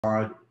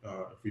If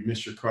we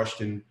miss your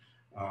question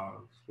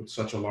with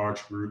such a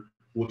large group,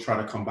 we'll try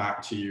to come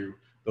back to you.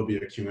 There'll be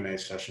a Q&A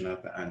session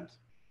at the end.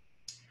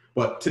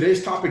 But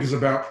today's topic is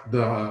about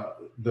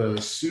the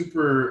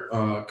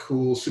super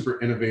cool,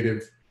 super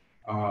innovative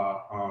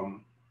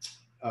high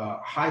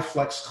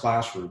flex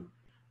classroom,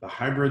 the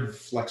hybrid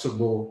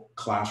flexible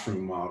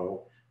classroom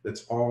model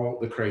that's all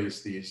the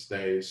craze these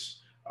days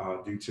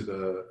due to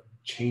the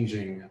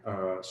changing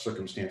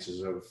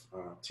circumstances of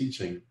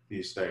teaching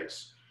these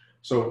days.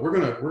 So we're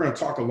gonna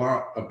talk a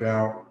lot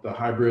about the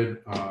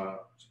hybrid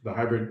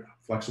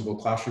flexible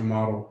classroom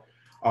model,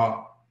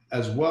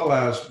 as well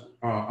as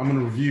I'm going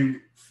to review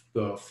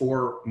the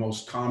 4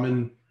 most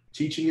common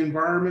teaching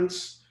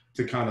environments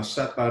to kind of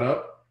set that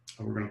up.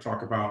 And we're going to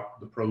talk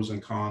about the pros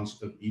and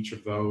cons of each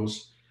of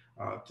those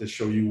to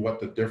show you what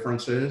the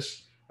difference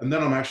is. And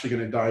then I'm actually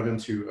going to dive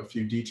into a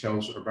few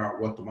details about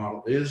what the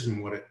model is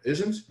and what it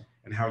isn't,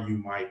 and how you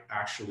might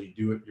actually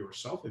do it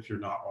yourself if you're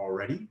not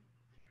already.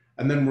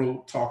 And then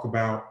we'll talk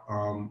about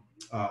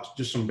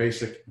just some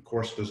basic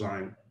course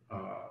design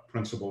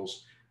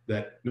principles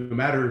that no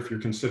matter if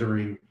you're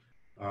considering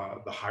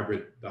the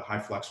high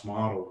flex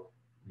model,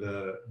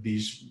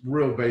 these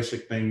real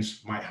basic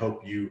things might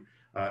help you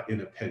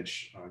in a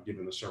pinch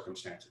given the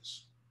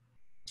circumstances.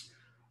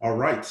 All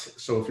right,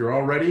 so if you're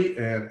all ready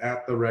and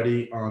at the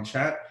ready on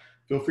chat,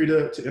 feel free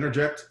to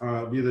interject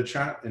via the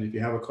chat. And if you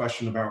have a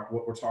question about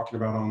what we're talking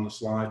about on the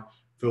slide,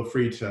 feel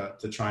free to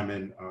chime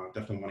in.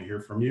 Definitely want to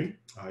hear from you.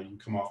 You can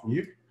come off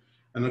mute.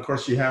 And of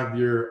course, you have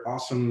your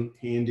awesome,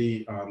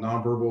 handy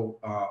nonverbal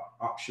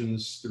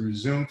options through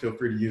Zoom. Feel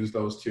free to use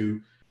those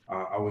too.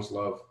 I always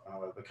love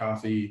the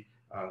coffee,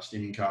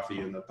 steaming coffee,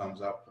 and the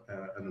thumbs up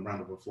and the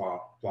round of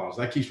applause.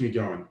 That keeps me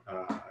going.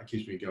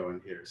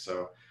 Here.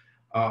 So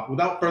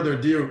without further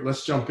ado,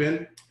 let's jump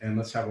in and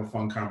let's have a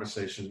fun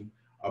conversation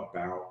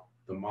about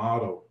the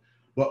model.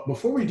 But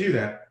before we do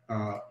that,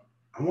 I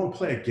want to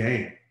play a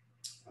game.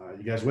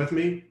 You guys with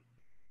me?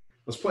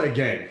 Let's play a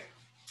game.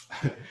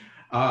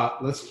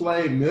 Let's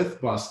play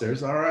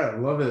Mythbusters. All right,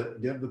 love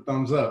it. Give the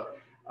thumbs up.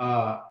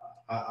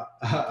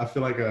 I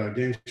feel like a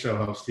game show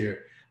host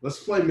here.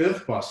 Let's play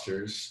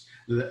Mythbusters,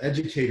 the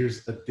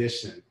Educator's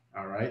Edition.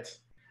 All right.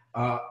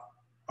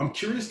 I'm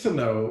curious to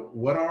know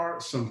what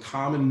are some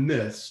common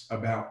myths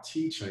about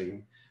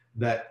teaching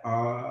that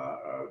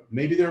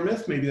maybe they're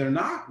myths, maybe they're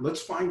not.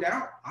 Let's find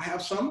out. I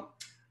have some.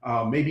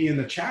 Maybe in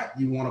the chat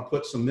you want to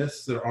put some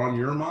myths that are on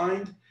your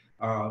mind,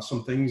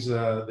 some things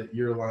that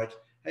you're like,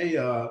 hey,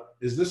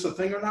 is this a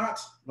thing or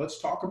not? Let's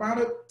talk about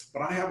it.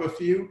 But I have a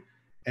few,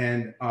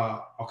 and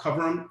I'll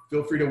cover them.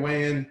 Feel free to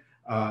weigh in.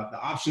 The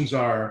options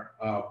are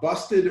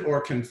busted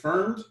or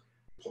confirmed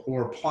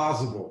or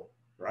plausible,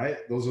 right?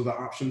 Those are the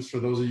options for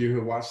those of you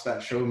who watched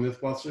that show,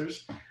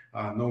 Mythbusters.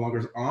 No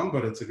longer on,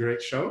 but it's a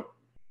great show.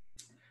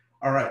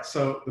 All right,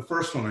 so the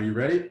first one, are you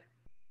ready?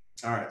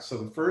 All right, so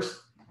the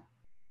first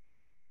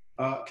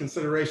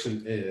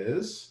consideration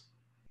is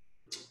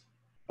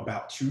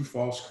about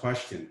true-false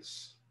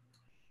questions.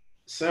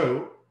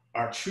 So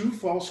are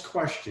true-false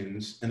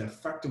questions an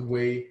effective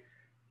way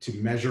to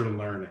measure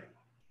learning?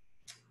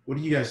 What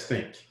do you guys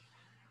think?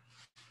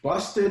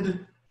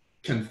 Busted,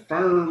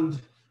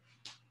 confirmed,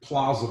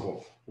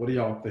 plausible. What do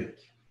y'all think?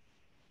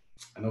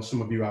 I know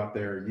some of you out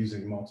there are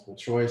using multiple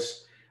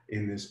choice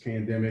in this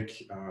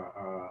pandemic,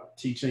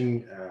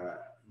 teaching,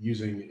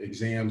 using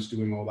exams,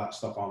 doing all that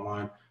stuff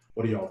online.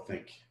 What do y'all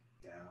think?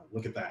 Yeah,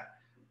 look at that.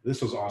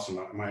 This was awesome.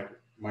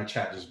 My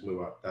chat just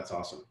blew up. That's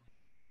awesome.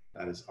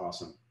 That is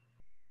awesome.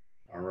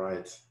 All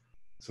right.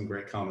 Some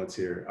great comments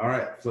here. All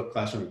right, flip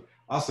classroom.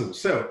 Awesome.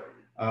 So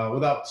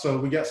so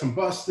we got some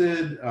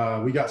busted,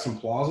 we got some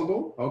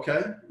plausible.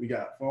 Okay. We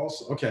got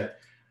false. Okay.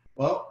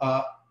 Well,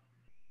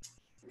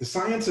 the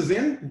science is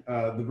in,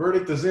 the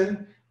verdict is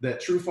in that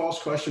true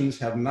false questions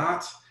have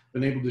not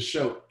been able to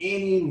show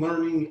any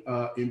learning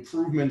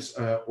improvements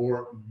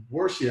or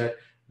worse yet,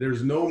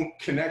 there's no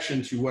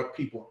connection to what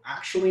people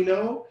actually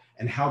know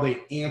and how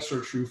they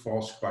answer true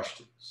false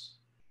questions.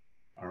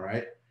 All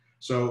right.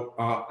 So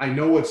I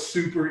know it's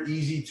super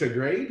easy to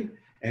grade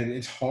and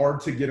it's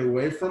hard to get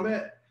away from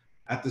it.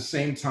 At the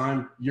same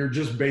time, you're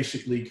just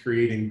basically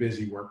creating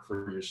busy work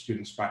for your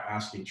students by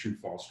asking true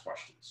false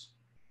questions.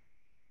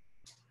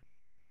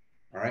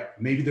 All right.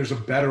 Maybe there's a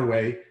better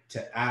way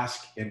to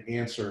ask and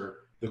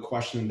answer the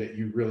question that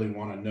you really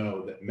want to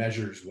know that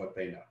measures what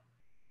they know.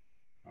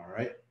 All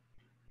right.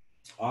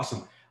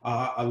 Awesome.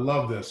 I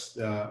love this.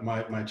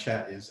 My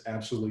chat is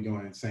absolutely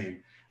going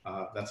insane.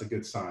 That's a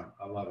good sign.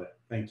 I love it.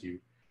 Thank you.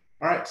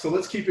 All right, so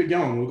let's keep it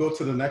going. We'll go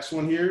to the next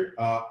one here.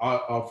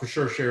 I'll for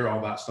sure share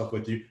all that stuff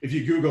with you. If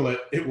you Google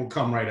it, it will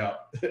come right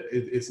up.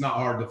 It's not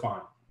hard to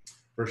find,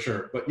 for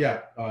sure. But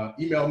yeah,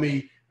 email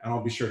me and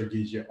I'll be sure to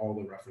give you all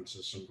the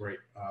references, some great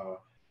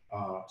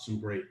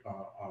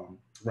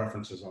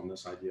references on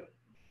this idea.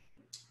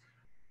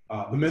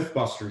 The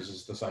Mythbusters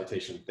is the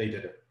citation. They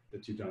did it, the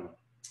two gentlemen.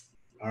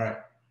 All right,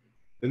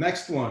 the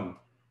next one.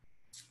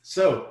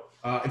 So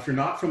if you're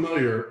not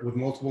familiar with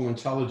multiple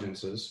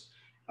intelligences,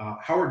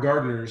 Howard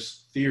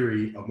Gardner's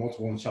theory of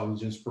multiple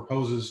intelligence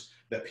proposes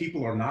that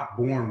people are not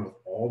born with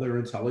all their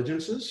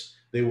intelligences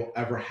they will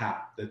ever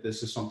have, that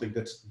this is something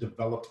that's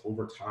developed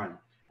over time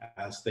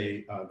as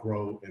they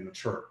grow and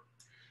mature.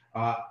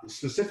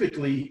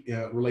 Specifically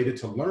related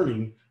to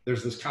learning,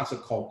 there's this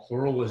concept called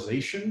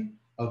pluralization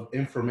of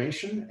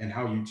information and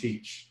how you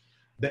teach,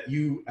 that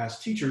you as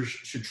teachers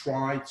should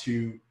try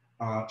to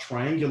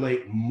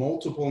triangulate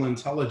multiple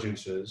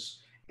intelligences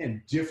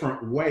in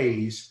different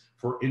ways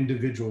for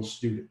individual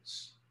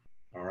students.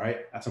 All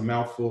right, that's a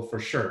mouthful for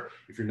sure.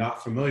 If you're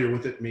not familiar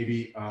with it,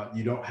 maybe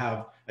you don't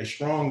have a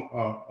strong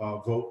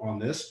vote on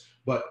this,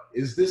 but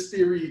is this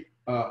theory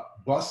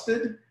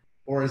busted,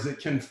 or is it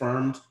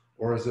confirmed,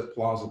 or is it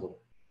plausible?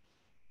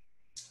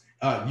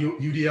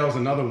 UDL is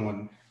another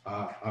one.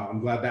 I'm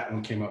glad that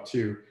one came up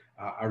too.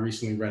 I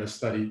recently read a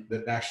study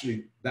that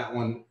actually, that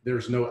one,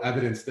 there's no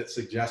evidence that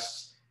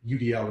suggests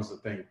UDL is a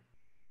thing.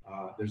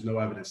 There's no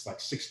evidence, like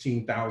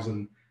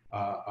 16,000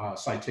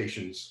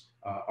 citations,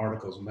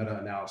 articles,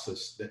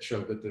 meta-analysis that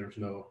show that there's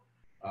no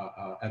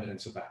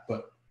evidence of that.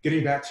 But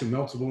getting back to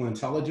multiple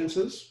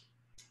intelligences,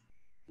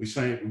 we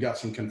got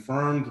some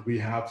confirmed, we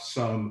have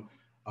some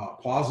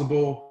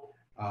plausible,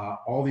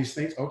 all these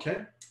things.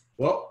 Okay,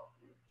 well,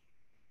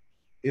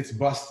 it's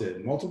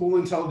busted. Multiple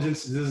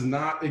intelligence does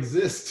not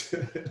exist.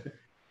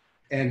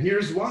 And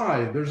here's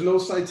why. There's no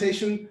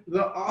citation.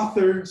 The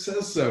author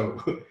says so.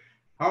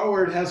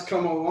 Howard has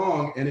come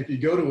along, and if you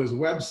go to his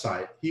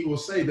website, he will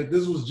say that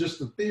this was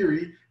just a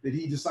theory that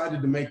he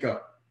decided to make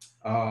up.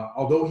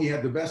 Although he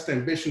had the best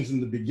ambitions in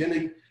the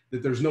beginning,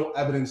 that there's no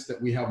evidence that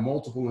we have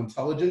multiple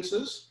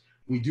intelligences.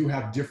 We do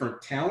have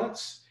different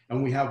talents,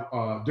 and we have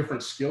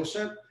different skill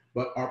set,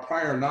 but our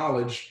prior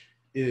knowledge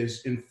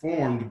is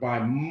informed by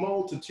a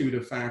multitude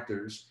of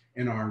factors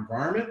in our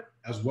environment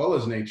as well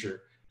as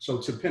nature. So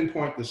to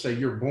pinpoint to say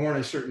you're born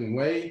a certain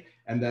way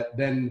and that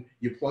then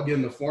you plug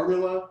in the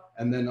formula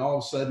and then all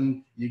of a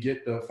sudden you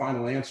get the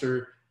final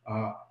answer,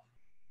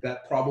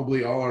 that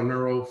probably all our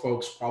neuro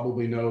folks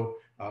probably know,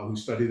 who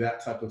study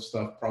that type of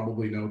stuff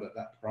probably know that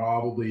that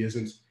probably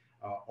isn't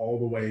all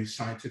the way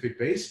scientific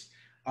based.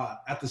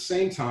 At the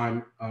same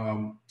time,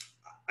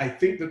 I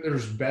think that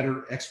there's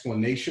better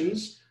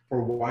explanations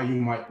for why you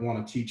might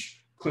want to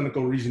teach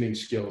clinical reasoning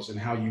skills and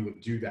how you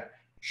would do that.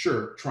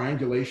 Sure,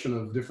 triangulation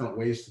of different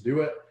ways to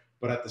do it,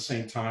 but at the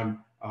same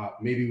time,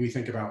 maybe we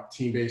think about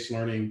team-based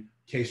learning,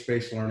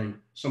 case-based learning,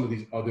 some of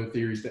these other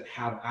theories that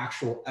have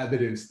actual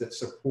evidence that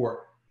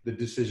support the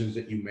decisions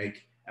that you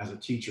make as a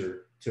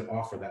teacher to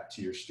offer that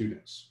to your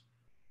students.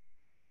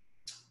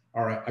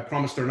 All right, I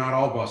promise they're not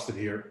all busted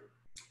here.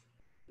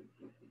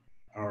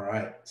 All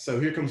right, so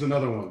here comes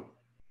another one.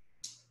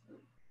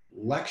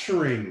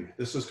 Lecturing,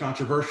 this is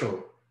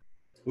controversial.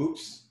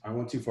 Oops, I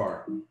went too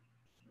far.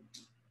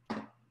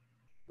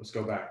 Let's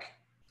go back.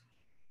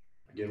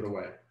 I gave it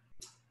away.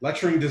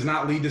 Lecturing does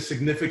not lead to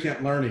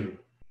significant learning.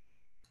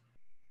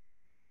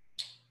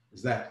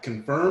 Is that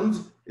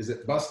confirmed? Is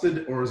it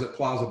busted, or is it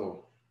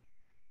plausible?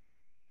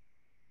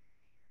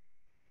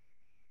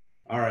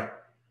 All right.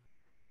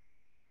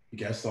 You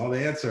guys saw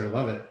the answer,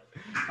 love it.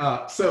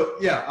 So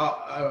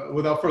yeah,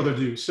 without further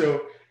ado,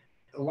 so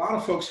a lot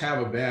of folks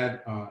have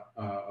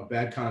a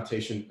bad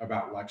connotation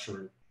about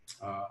lecturing.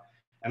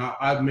 And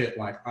I admit,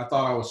 like, I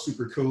thought I was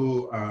super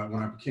cool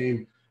when I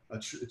became a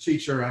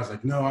teacher. I was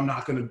like, no, I'm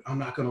not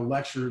gonna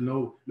lecture,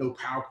 no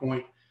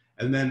PowerPoint.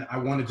 And then I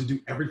wanted to do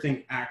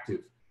everything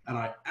active. And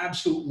I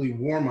absolutely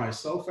wore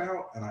myself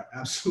out, and I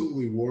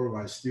absolutely wore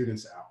my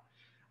students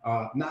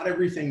out. Not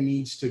everything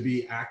needs to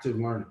be active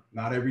learning.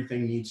 Not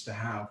everything needs to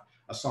have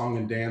a song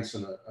and dance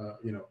and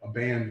a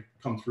band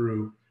come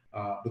through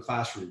the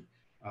classroom.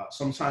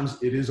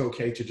 Sometimes it is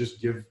okay to just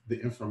give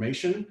the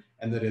information,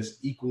 and that is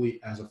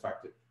equally as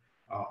effective.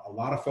 A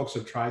lot of folks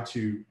have tried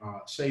to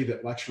say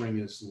that lecturing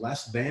is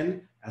less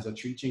than as a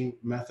teaching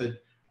method.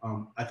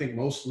 I think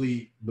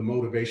mostly the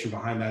motivation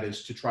behind that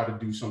is to try to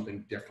do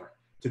something different,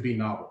 to be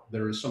novel.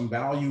 There is some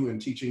value in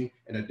teaching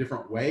in a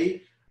different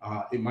way.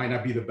 It might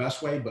not be the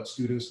best way, but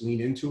students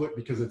lean into it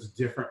because it's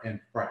different and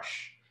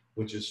fresh,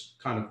 which is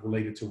kind of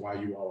related to why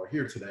you all are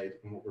here today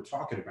and what we're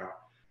talking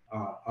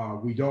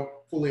about. We don't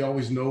fully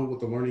always know what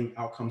the learning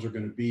outcomes are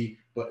going to be,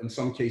 but in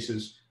some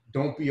cases,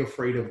 don't be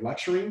afraid of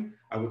lecturing.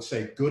 I would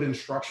say good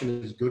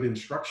instruction is good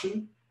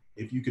instruction.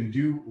 If you can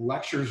do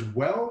lectures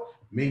well,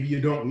 maybe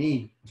you don't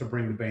need to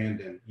bring the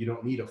band in. You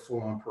don't need a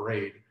full-on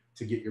parade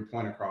to get your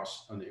point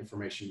across on the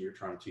information you're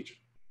trying to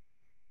teach.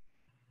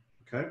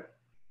 Okay.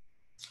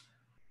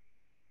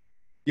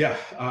 Yeah,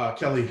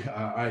 Kelly,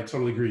 I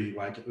totally agree.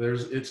 Like,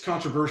 it's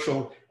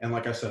controversial, and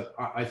like I said,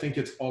 I think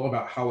it's all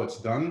about how it's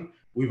done.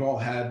 We've all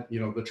had,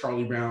 the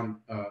Charlie Brown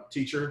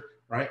teacher,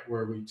 right,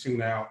 where we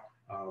tune out.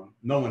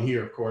 No one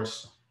here, of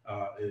course,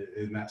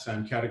 in that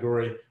same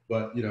category,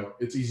 but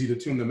it's easy to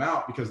tune them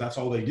out because that's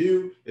all they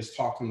do is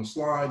talk from the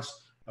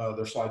slides.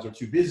 Their slides are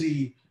too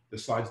busy. The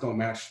slides don't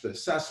match the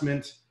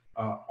assessment.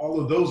 All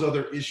of those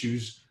other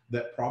issues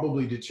that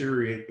probably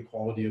deteriorate the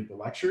quality of the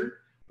lecture.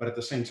 But at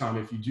the same time,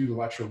 if you do the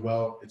lecture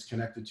well, it's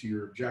connected to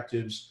your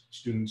objectives.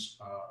 Students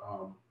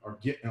are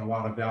getting a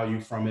lot of value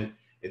from it.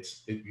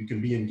 You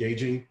can be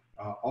engaging.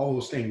 all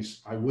those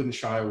things, I wouldn't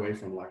shy away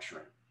from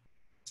lecturing,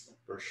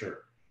 for sure.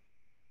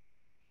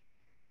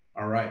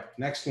 All right,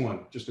 next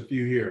one, just a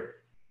few here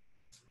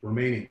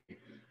remaining.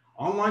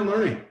 Online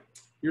learning.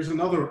 Here's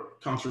another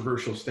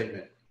controversial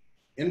statement.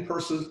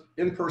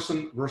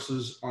 In-person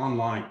versus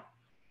online.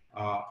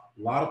 A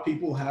lot of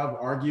people have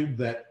argued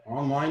that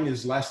online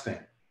is less than.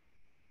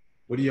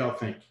 What do y'all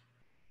think?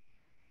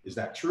 Is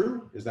that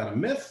true? Is that a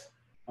myth?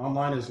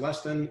 Online is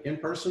less than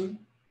in-person?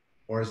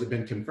 Or has it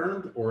been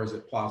confirmed, or is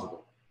it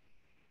plausible?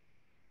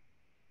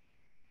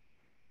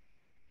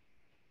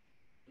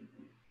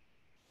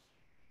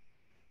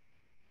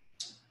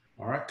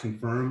 All right,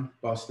 confirmed,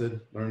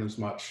 busted, learn as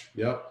much.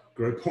 Yep,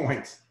 good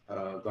point,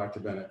 Dr.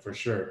 Bennett, for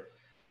sure.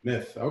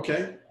 Myth,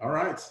 okay, all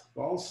right,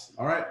 false,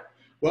 all right.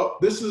 Well,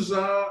 this is,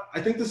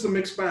 I think this is a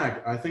mixed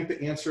bag. I think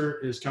the answer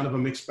is kind of a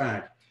mixed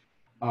bag.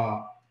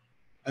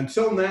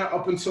 Until now,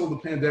 up until the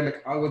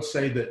pandemic, I would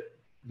say that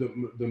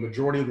the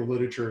majority of the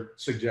literature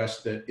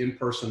suggests that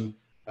in-person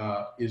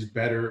is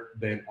better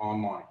than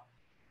online.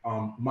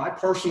 My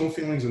personal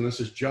feelings, and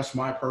this is just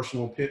my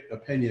personal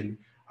opinion,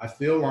 I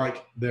feel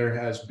like there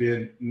has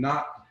been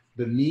not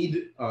the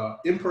need,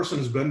 in-person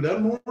has been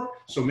done more,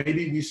 so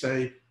maybe we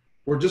say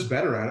we're just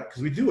better at it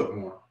because we do it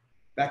more.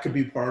 That could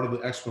be part of the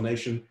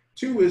explanation.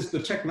 Two is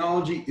the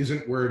technology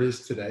isn't where it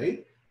is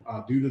today.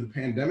 Due to the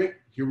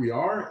pandemic, here we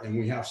are, and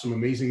we have some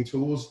amazing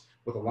tools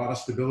with a lot of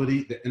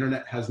stability. The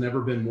internet has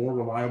never been more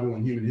reliable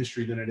in human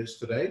history than it is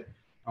today.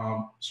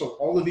 So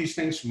all of these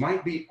things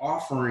might be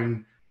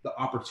offering the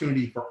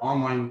opportunity for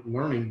online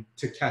learning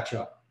to catch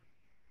up,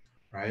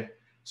 right?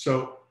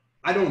 So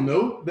I don't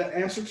know the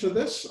answer to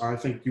this. I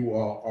think you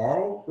all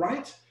are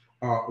right,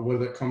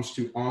 whether it comes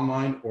to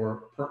online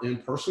or in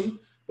person.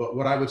 But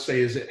what I would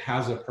say is it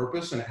has a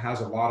purpose and it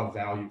has a lot of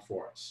value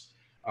for us.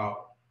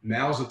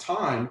 Now's the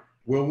time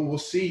where we will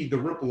see the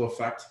ripple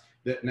effect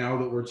that now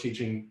that we're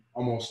teaching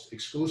almost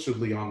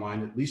exclusively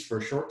online, at least for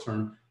a short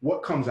term,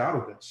 what comes out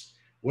of this?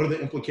 What are the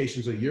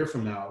implications a year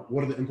from now?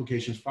 What are the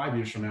implications 5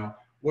 years from now?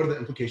 What are the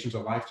implications a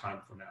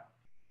lifetime from now?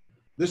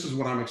 This is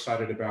what I'm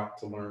excited about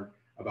to learn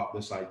about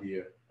this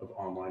idea of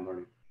online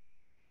learning.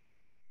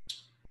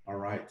 All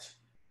right,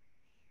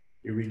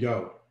 here we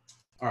go.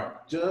 All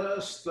right,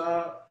 just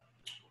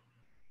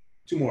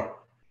two more.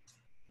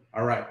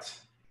 All right,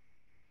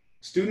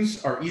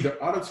 students are either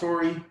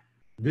auditory,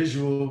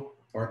 visual,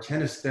 or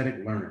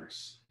kinesthetic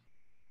learners.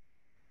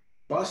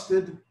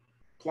 Busted,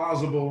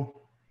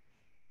 plausible,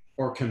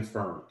 or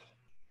confirmed?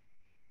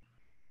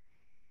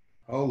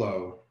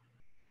 Hello.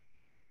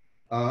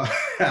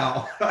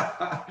 Al.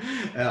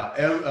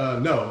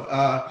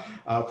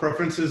 No,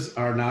 preferences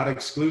are not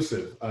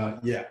exclusive.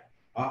 Yeah,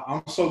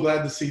 I'm so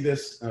glad to see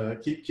this.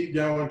 Keep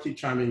going, keep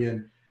chiming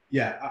in.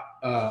 Yeah,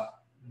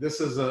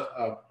 this is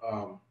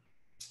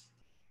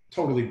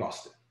totally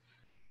busted.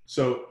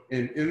 So,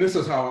 and this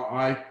is how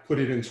I put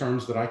it in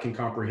terms that I can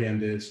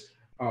comprehend is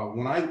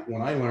when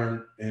I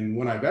learn and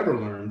when I've ever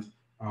learned,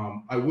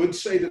 I would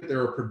say that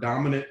there are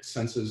predominant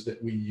senses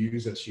that we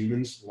use as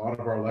humans. A lot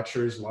of our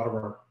lectures, a lot of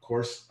our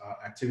course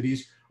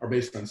activities are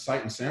based on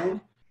sight and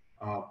sound,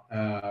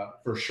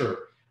 for sure.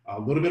 A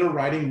little bit of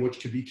writing,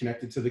 which could be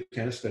connected to the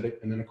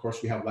kinesthetic. And then of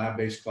course we have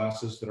lab-based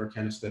classes that are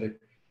kinesthetic,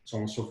 so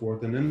on and so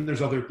forth. And then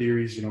there's other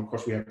theories, you know, of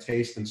course we have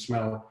taste and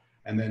smell,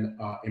 and then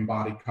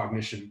embodied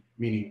cognition,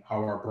 meaning how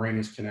our brain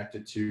is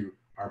connected to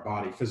our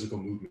body, physical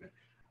movement.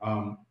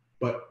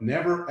 But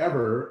never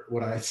ever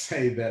would I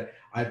say that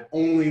I've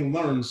only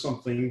learned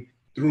something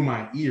through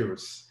my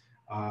ears.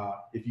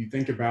 If you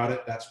think about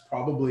it, that's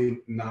probably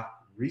not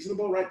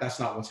reasonable, right? That's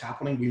not what's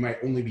happening. We might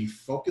only be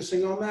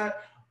focusing on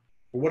that.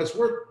 For what it's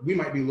worth, we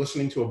might be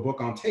listening to a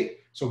book on tape.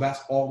 So that's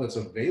all that's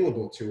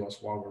available to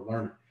us while we're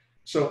learning.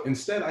 So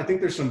instead, I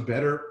think there's some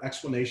better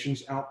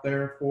explanations out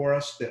there for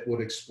us that would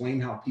explain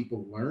how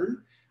people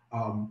learn.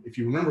 If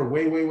you remember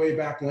way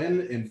back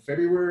when, in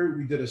February,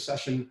 we did a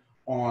session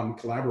on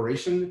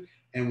collaboration,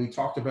 and we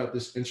talked about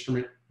this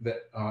instrument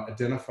that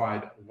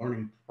identified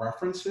learning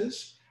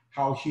preferences,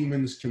 how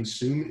humans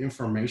consume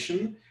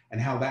information, and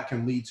how that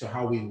can lead to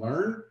how we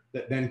learn,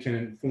 that then can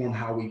inform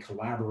how we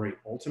collaborate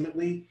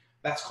ultimately.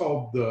 That's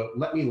called the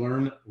Let Me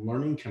Learn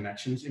Learning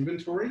Connections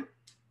Inventory.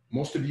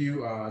 Most of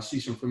you see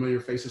some familiar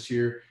faces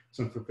here,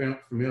 some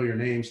familiar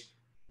names.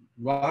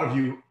 A lot of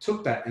you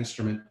took that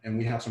instrument, and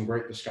we had some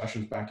great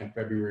discussions back in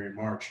February and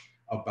March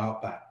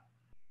about that.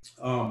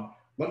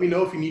 Let me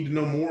know if you need to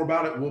know more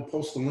about it. We'll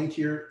post the link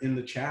here in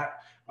the chat,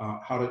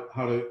 how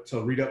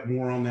to read up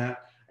more on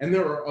that. And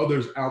there are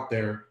others out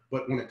there,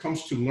 but when it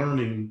comes to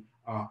learning,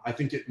 I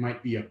think it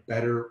might be a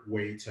better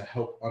way to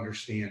help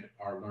understand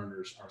our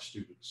learners, our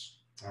students.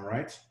 All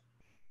right,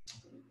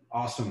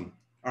 awesome.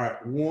 All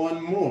right,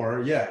 one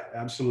more. Yeah,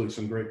 absolutely.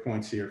 Some great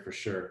points here for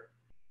sure.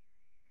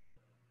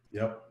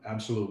 Yep,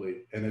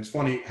 absolutely. And it's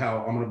funny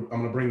how I'm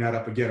gonna bring that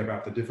up again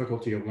about the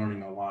difficulty of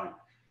learning online.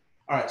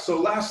 All right, so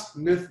last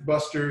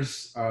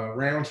Mythbusters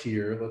round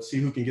here. Let's see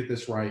who can get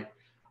this right.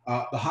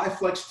 The high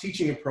flex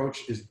teaching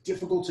approach is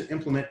difficult to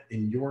implement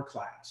in your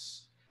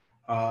class.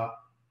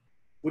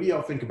 What do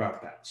y'all think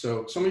about that?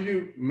 So some of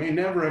you may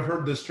never have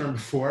heard this term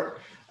before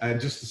and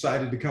just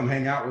decided to come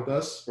hang out with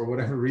us for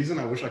whatever reason.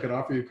 I wish I could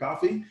offer you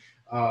coffee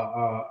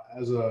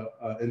as a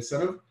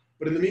incentive.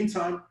 But in the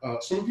meantime,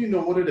 some of you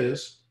know what it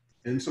is,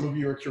 and some of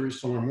you are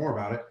curious to learn more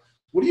about it.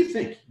 What do you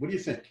think? What do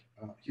you think?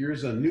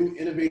 Here's a new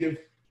innovative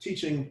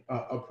teaching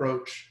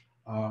approach.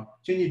 Can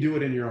you do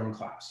it in your own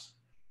class?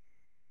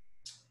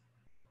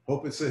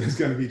 Hope it's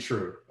going to be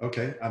true.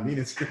 Okay. I mean,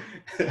 it's,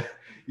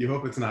 you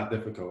hope it's not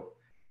difficult.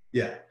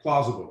 Yeah.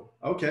 Plausible.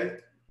 Okay.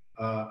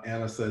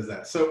 Anna says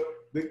that. So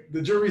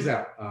the jury's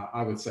out,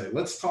 I would say.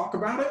 Let's talk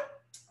about it.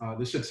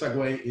 This should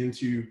segue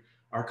into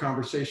our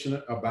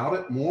conversation about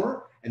it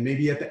more. And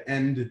maybe at the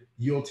end,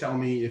 you'll tell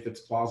me if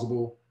it's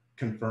plausible,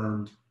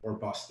 confirmed, or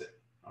busted.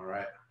 All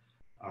right.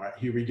 All right.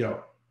 Here we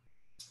go.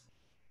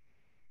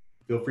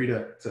 Feel free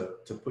to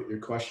put your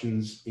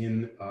questions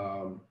in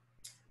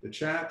the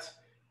chat.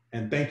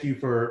 And thank you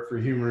for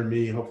humoring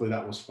me. Hopefully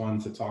that was fun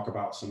to talk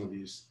about some of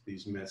these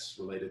myths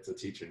related to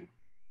teaching.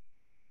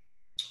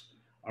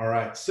 All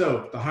right,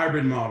 so the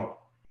hybrid model.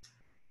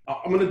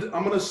 I'm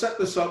gonna set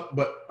this up,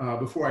 but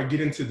before I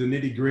get into the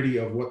nitty gritty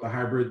of what the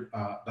hybrid,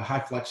 the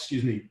high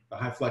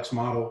flex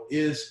model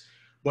is,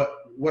 but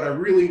what I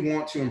really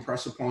want to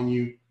impress upon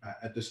you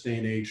at this day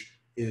and age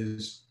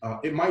is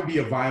it might be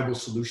a viable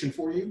solution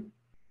for you,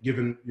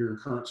 given your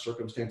current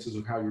circumstances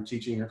of how you're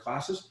teaching your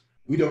classes.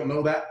 We don't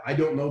know that. I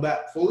don't know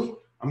that fully.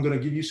 I'm going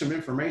to give you some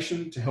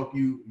information to help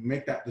you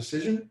make that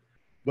decision.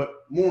 But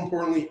more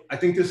importantly, I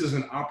think this is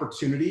an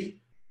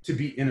opportunity to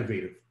be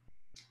innovative.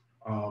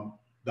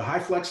 The high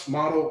flex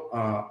model,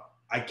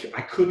 I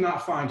could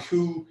not find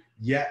who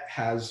yet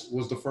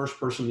was the first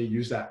person to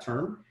use that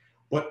term.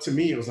 But to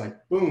me, it was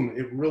like, boom,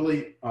 it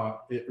really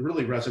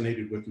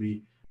resonated with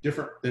me,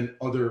 different than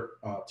other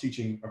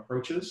teaching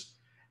approaches.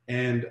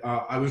 And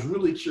I was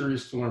really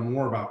curious to learn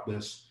more about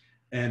this.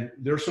 And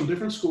there are some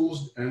different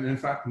schools, and in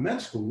fact,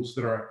 med schools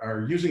that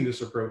are using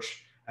this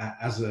approach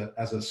as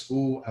a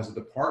school, as a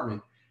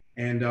department.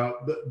 And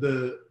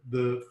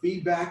the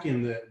feedback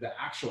and the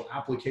actual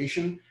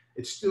application,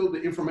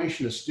 the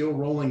information is still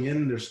rolling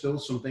in. There's still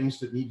some things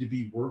that need to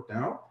be worked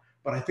out.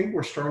 But I think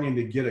we're starting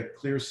to get a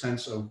clear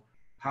sense of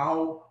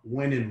how,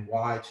 when, and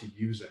why to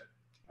use it,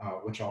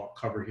 which I'll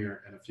cover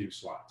here in a few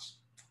slides.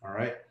 All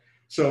right.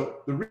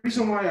 So the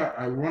reason why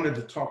I wanted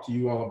to talk to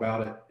you all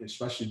about it,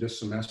 especially this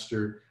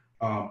semester,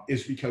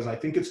 is because I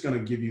think it's going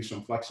to give you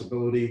some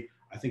flexibility.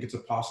 I think it's a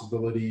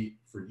possibility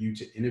for you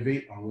to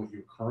innovate on what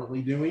you're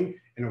currently doing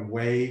in a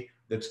way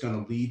that's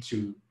going to lead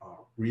to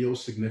real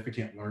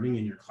significant learning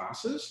in your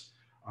classes.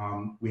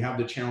 We have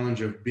the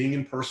challenge of being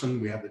in person.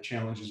 We have the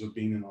challenges of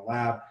being in the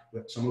lab.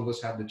 But some of us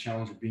have the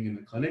challenge of being in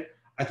the clinic.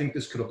 I think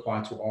this could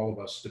apply to all of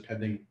us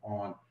depending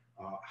on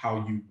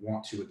how you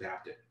want to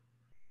adapt it.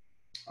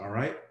 All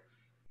right.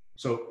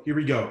 So here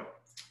we go.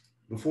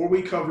 Before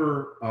we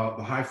cover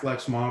the high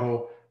flex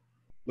model,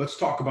 let's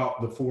talk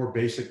about the 4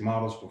 basic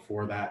models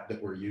before that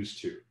we're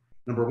used to.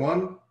 Number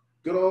 1,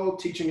 good old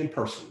teaching in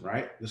person,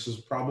 right? This is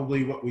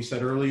probably what we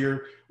said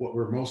earlier, what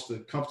we're most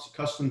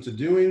accustomed to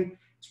doing.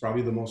 It's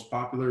probably the most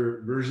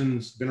popular version.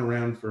 It's been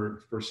around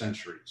for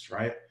centuries,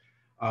 right?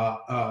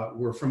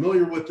 We're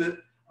familiar with it.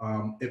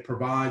 It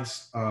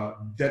provides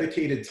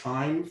dedicated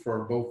time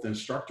for both the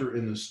instructor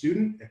and the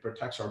student. It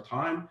protects our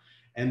time.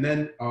 And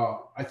then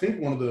I think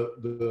one of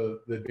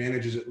the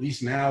advantages, at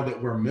least now,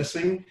 that we're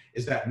missing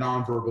is that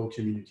nonverbal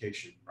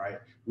communication, right?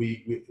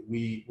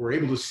 We're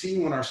able to see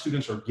when our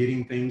students are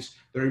getting things.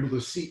 They're able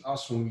to see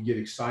us when we get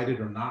excited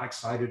or not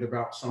excited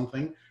about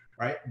something,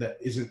 right? That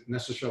isn't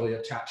necessarily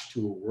attached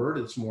to a word.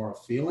 It's more a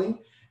feeling.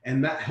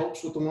 And that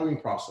helps with the learning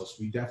process.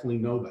 We definitely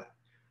know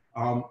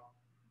that.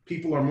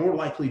 People are more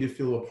likely to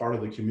feel a part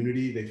of the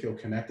community. They feel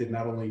connected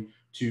not only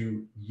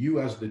to you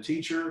as the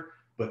teacher,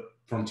 but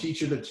from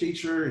teacher to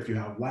teacher, if you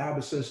have lab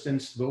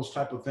assistants, those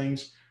type of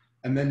things.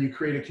 And then you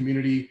create a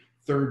community,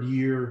 3rd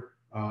year,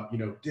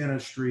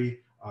 dentistry,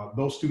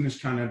 those students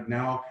kind of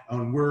now,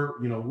 and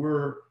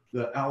we're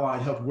the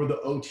allied health, we're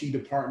the OT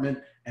department,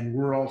 and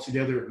we're all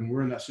together and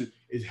we're in that. So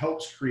it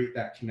helps create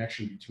that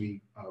connection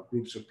between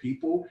groups of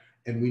people.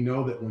 And we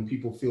know that when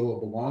people feel a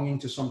belonging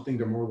to something,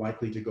 they're more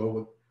likely to go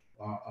with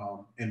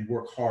and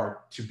work hard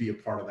to be a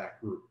part of that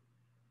group.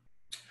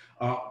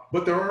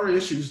 But there are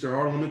issues, there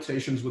are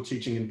limitations with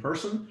teaching in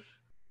person.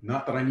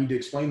 Not that I need to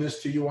explain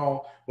this to you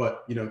all,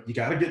 but you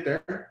got to get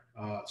there.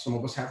 Some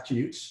of us have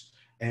commutes,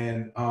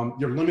 and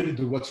you're limited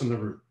to what's in the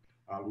room.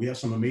 We have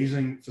some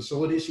amazing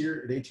facilities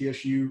here at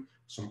ATSU,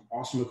 some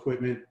awesome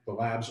equipment. The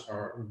labs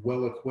are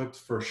well equipped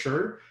for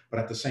sure, but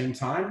at the same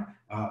time,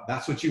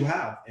 that's what you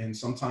have. And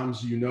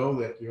sometimes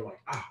that you're like,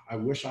 I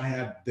wish I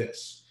had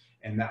this,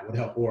 and that would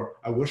help. Or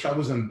I wish I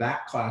was in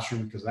that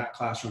classroom because that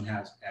classroom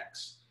has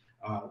X.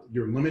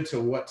 You're limited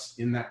to what's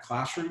in that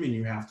classroom, and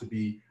you have to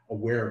be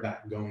aware of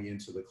that going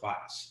into the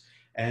class.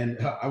 And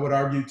I would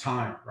argue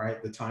time,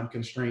 right? The time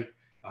constraint.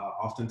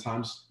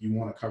 Oftentimes you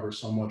want to cover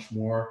so much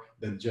more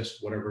than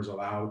just whatever's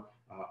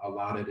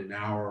allotted an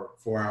hour,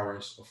 4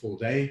 hours, a full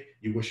day.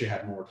 You wish you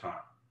had more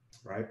time,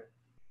 right?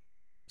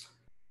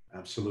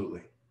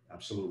 Absolutely,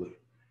 absolutely.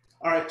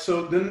 All right,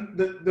 so then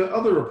the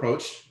other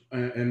approach,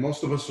 and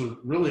most of us are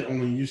really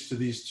only used to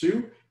these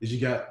two, is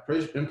you got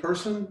in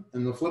person,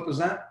 and the flip is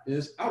that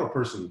is out of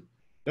person.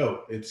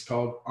 No, it's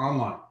called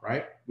online,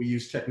 right? We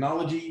use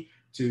technology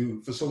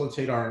to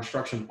facilitate our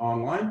instruction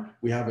online.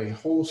 We have a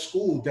whole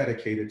school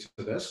dedicated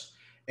to this.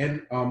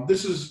 And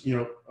this is,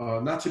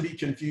 not to be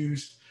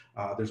confused.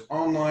 There's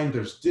online,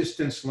 there's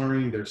distance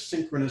learning, there's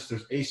synchronous,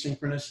 there's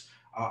asynchronous.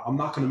 I'm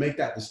not going to make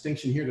that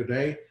distinction here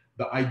today.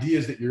 The idea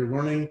is that you're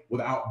learning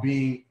without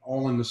being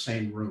all in the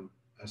same room,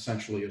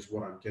 essentially, is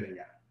what I'm getting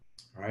at.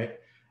 All right.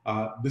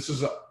 This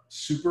is a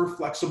super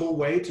flexible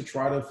way to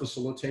try to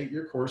facilitate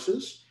your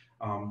courses.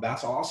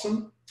 That's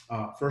awesome,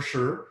 for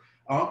sure.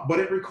 But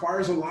it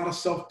requires a lot of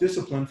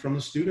self-discipline from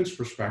the student's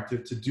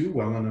perspective to do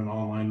well in an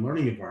online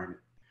learning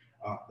environment.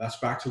 That's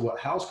back to what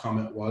Hal's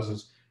comment was,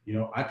 is,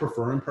 I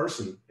prefer in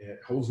person. It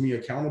holds me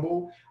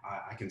accountable.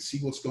 I can see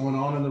what's going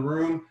on in the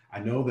room. I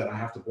know that I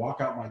have to block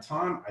out my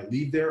time. I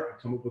leave there, I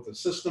come up with a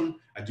system,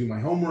 I do my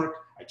homework,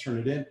 I turn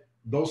it in.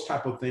 Those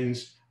type of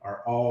things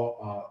are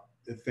all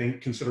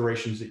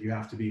considerations that you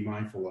have to be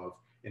mindful of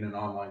in an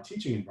online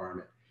teaching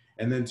environment.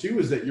 And then two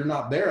is that you're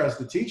not there as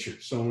the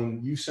teacher. So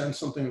when you send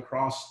something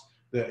across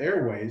the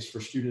airways for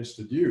students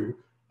to do,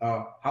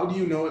 how do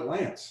you know it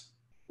lands,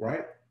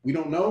 right? We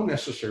don't know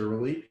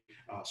necessarily.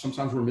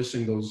 Sometimes we're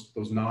missing those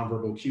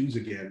nonverbal cues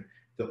again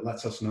that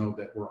lets us know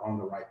that we're on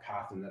the right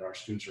path and that our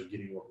students are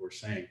getting what we're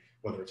saying,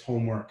 whether it's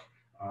homework,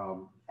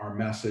 our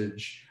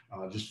message,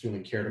 just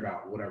feeling cared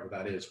about, whatever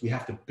that is. We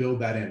have to build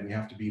that in. We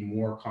have to be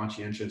more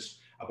conscientious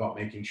about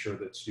making sure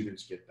that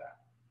students get that.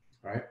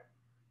 All right.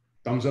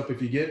 Thumbs up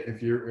if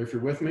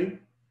you're with me.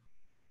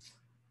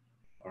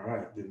 All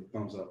right, give a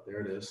thumbs up. There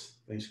it is.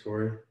 Thanks,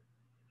 Corey.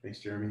 Thanks,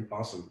 Jeremy.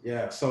 Awesome.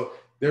 Yeah, so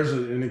there's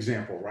an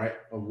example, right?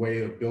 A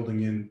way of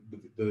building in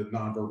the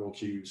nonverbal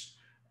cues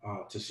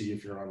to see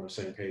if you're on the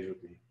same page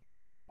with me.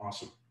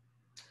 Awesome.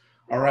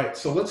 All right,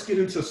 so let's get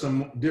into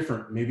some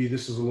different, maybe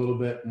this is a little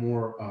bit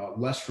more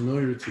less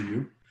familiar to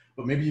you,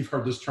 but maybe you've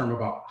heard this term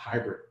about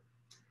hybrid.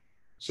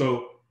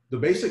 So the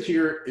basic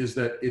here is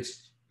that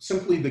it's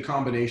simply the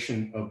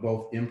combination of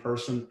both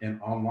in-person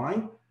and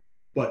online,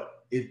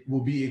 but it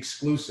will be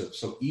exclusive.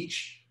 So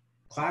each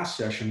class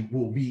session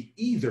will be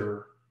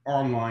either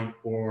online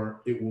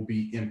or it will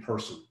be in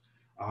person.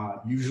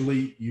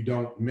 Usually you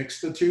don't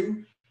mix the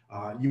two.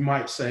 You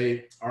might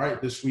say, all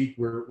right, this week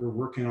we're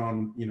working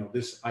on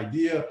this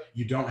idea.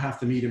 You don't have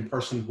to meet in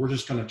person. We're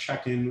just going to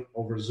check in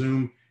over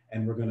Zoom,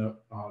 and we're going to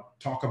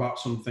talk about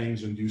some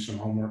things and do some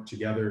homework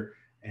together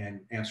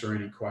and answer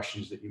any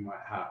questions that you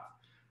might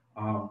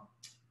have.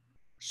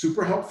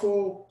 Super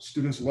helpful.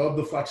 Students love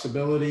the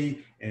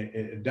flexibility.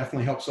 It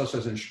definitely helps us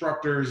as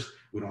instructors.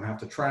 We don't have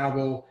to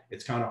travel.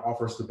 It kind of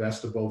offers the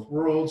best of both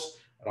worlds.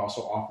 It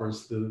also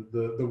offers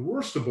the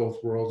worst of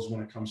both worlds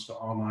when it comes to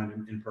online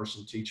and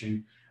in-person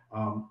teaching.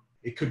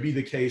 It could be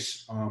the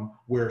case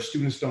where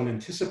students don't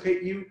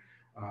anticipate you.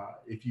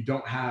 If you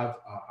don't have,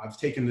 I've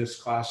taken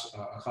this class,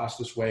 a class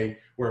this way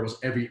where it was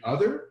every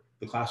other.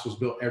 The class was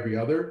built every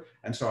other.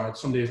 And so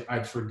some days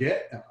I'd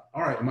forget,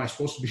 all right, am I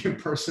supposed to be in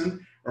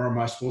person or am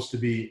I supposed to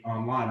be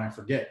online? I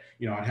forget,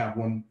 I'd have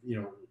one,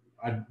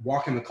 I'd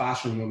walk in the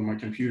classroom with my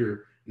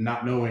computer,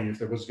 not knowing if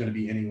there was going to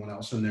be anyone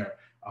else in there.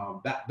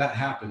 That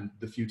happened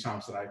the few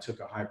times that I took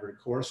a hybrid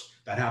course.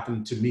 That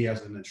happened to me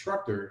as an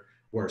instructor,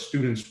 where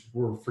students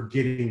were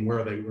forgetting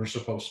where they were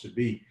supposed to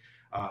be.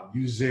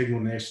 You zig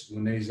when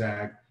they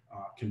zag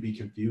can be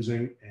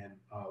confusing and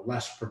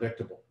less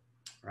predictable,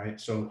 right?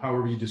 So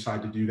however you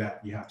decide to do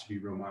that, you have to be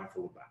real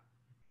mindful of that.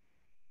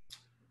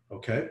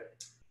 Okay.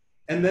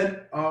 And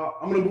then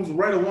I'm going to move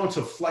right along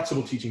to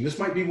flexible teaching. This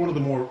might be one of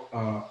the more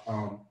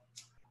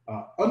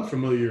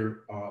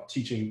unfamiliar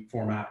teaching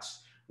formats,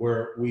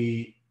 where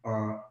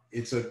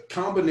it's a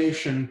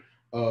combination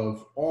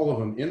of all of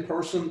them, in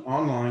person,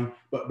 online,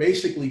 but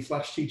basically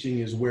flex teaching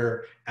is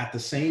where at the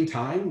same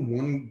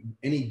time,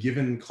 any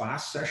given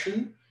class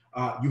session,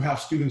 you have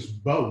students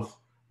both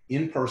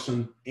in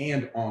person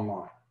and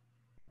online.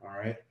 All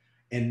right.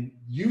 And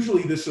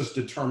usually this is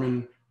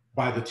determined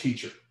by the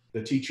teacher.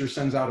 The teacher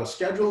sends out a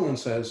schedule and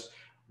says,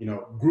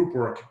 group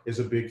work is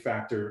a big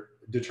factor,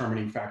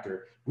 determining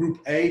factor. Group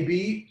A,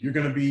 B, you're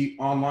going to be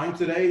online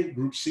today.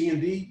 Group C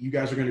and D, you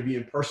guys are going to be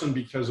in person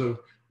because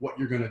of what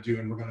you're going to do.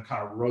 And we're going to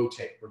kind of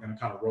rotate. We're going to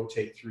kind of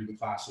rotate through the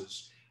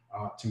classes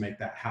to make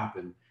that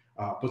happen.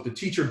 But the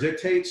teacher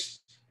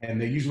dictates,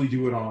 and they usually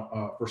do it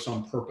for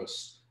some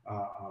purpose.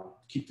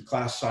 Keep the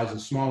class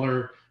sizes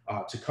smaller,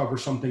 to cover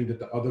something that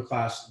the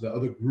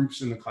other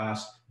groups in the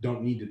class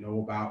don't need to know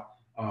about.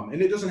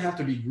 And it doesn't have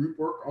to be group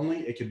work only.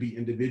 It could be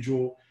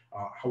individual,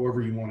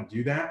 however you want to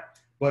do that.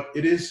 But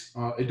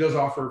it does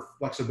offer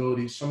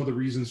flexibility. Some of the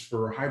reasons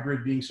for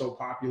hybrid being so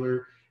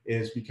popular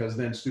is because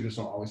then students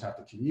don't always have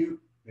to commute.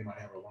 They might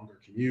have a longer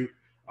commute,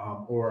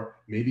 or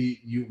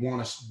maybe you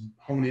want to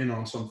hone in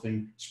on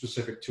something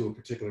specific to a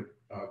particular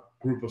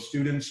group of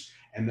students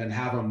and then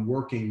have them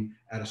working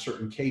at a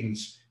certain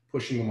cadence,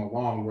 pushing them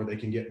along where they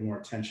can get more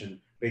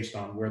attention based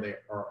on where they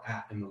are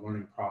at in the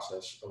learning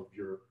process of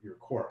your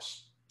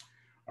course.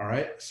 All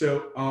right.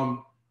 So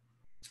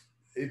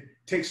it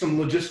takes some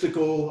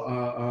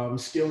logistical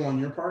skill on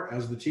your part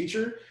as the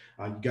teacher.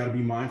 You got to be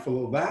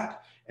mindful of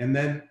that. And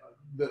then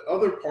the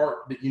other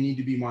part that you need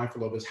to be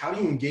mindful of is how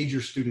do you engage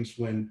your students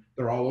when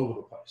they're all over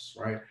the place,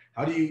 right?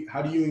 How do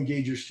you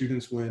engage your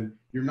students when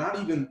you're not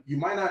even, you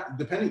might not,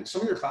 depending,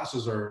 some of your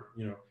classes are,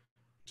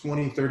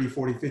 20, 30,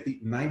 40, 50,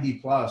 90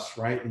 plus,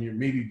 right? And you're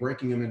maybe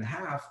breaking them in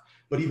half,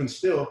 but even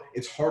still,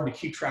 it's hard to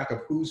keep track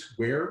of who's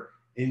where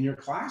in your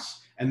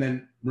class and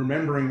then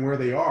remembering where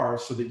they are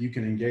so that you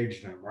can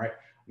engage them, right?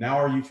 Now,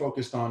 are you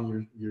focused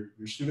on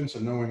your students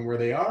and knowing where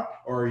they are,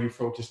 or are you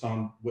focused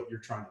on what you're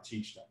trying to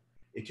teach them?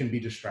 It can be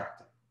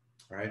distracting,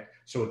 right?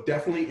 So it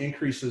definitely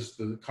increases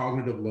the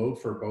cognitive load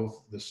for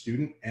both the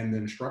student and the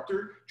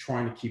instructor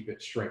trying to keep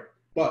it straight.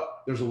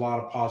 But there's a lot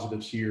of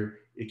positives here.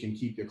 It can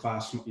keep your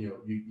class,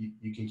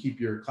 you can keep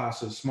your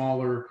classes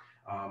smaller.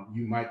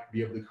 You might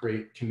be able to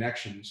create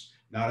connections,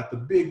 not at the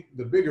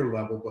bigger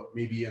level, but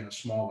maybe in a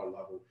smaller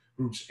level.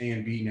 Groups A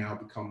and B now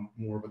become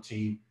more of a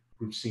team.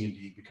 Groups C and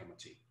D become a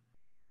team.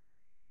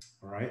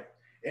 All right.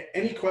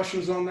 Any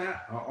questions on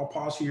that? I'll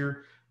pause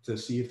here to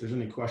see if there's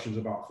any questions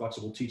about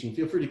flexible teaching.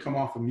 Feel free to come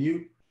off of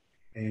mute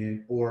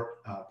or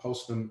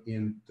post them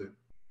in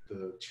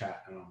the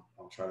chat, and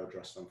I'll try to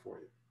address them for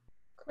you.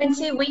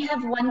 Quincy, we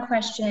have one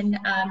question.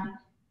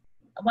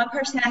 One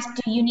person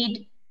asked, do you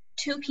need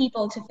 2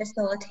 people to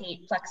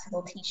facilitate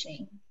flexible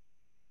teaching?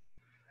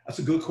 That's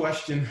a good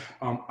question.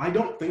 I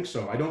don't think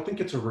so. I don't think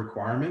it's a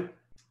requirement.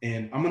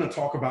 And I'm going to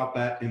talk about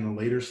that in the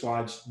later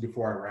slides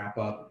before I wrap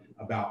up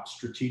about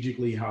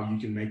strategically how you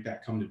can make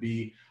that come to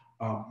be.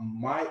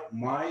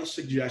 My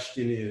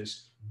suggestion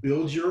is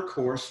build your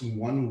course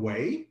one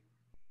way.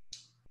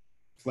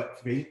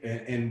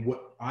 And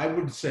what I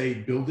would say,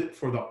 build it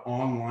for the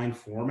online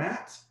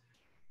format.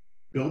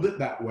 Build it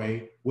that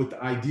way with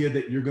the idea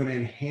that you're going to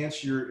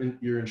enhance your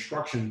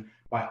instruction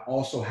by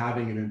also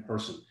having it in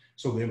person.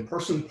 So the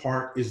in-person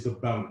part is the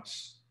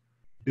bonus.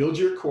 Build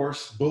your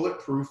course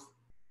bulletproof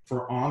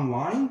for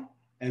online,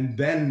 and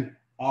then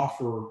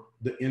offer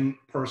the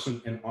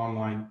in-person and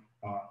online,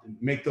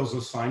 make those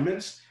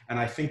assignments. And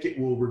I think it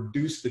will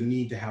reduce the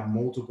need to have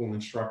multiple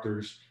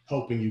instructors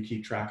helping you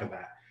keep track of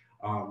that.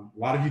 A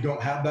lot of you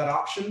don't have that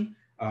option.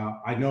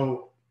 I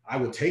know I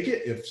would take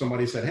it if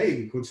somebody said,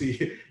 hey,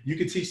 Quincy, you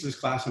could teach this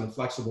class in a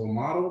flexible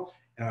model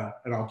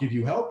and I'll give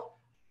you help.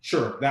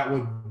 Sure, that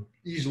would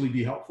easily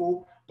be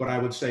helpful, but I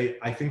would say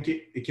I think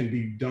it can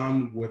be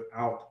done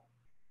without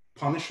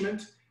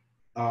punishment.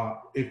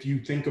 If you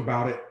think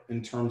about it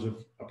in terms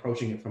of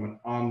approaching it from an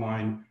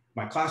online,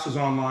 my class is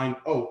online,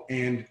 oh,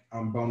 and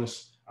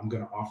bonus, I'm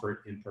gonna offer it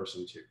in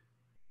person too.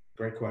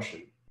 Great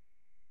question.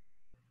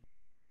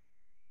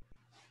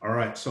 All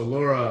right, so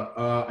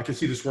Laura, I can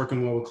see this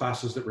working well with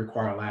classes that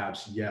require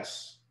labs.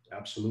 Yes,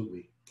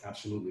 absolutely,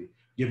 absolutely.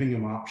 Giving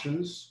them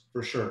options,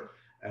 for sure.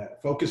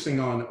 Focusing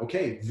on,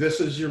 okay, this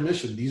is your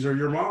mission. These are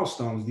your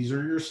milestones. These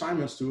are your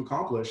assignments to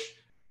accomplish.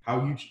 How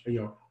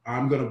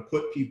I'm gonna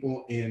put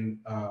people in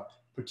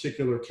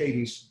particular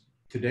cadence.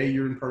 Today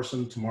you're in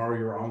person, tomorrow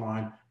you're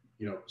online,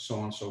 so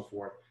on and so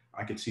forth.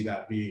 I could see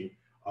that being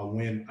a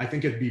win. I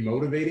think it'd be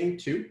motivating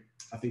too.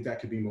 I think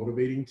that could be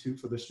motivating too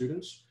for the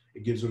students.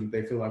 It gives them,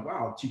 they feel like,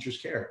 wow,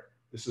 teachers care.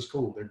 This is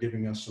cool. They're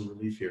giving us some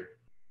relief here.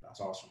 That's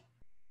awesome.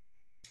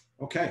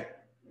 Okay,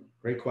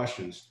 great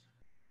questions.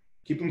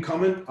 Keep them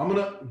coming. I'm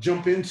gonna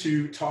jump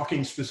into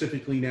talking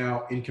specifically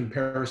now in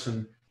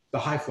comparison, the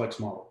HighFlex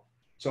model.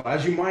 So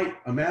as you might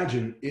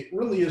imagine, it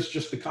really is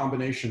just a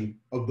combination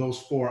of those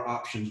 4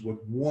 options with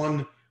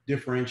one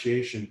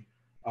differentiation,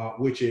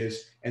 which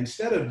is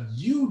instead of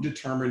you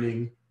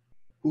determining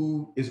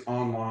who is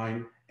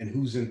online and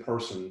who's in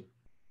person,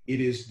 it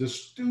is the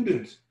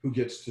student who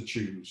gets to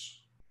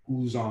choose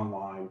who's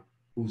online,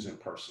 who's in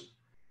person.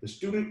 The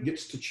student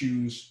gets to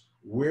choose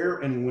where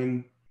and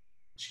when,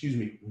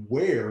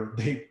 where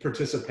they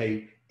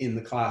participate in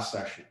the class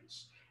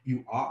sessions.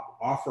 You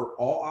offer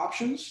all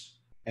options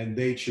and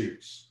they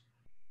choose,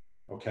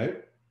 okay?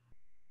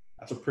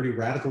 That's a pretty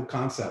radical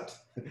concept.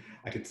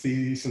 I could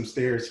see some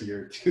stares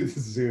here to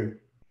Zoom.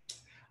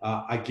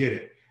 I get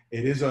it.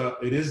 It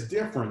is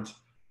different.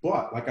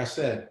 But like I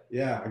said,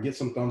 yeah, I get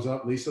some thumbs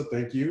up. Lisa,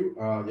 thank you.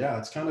 Yeah,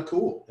 it's kind of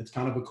cool. It's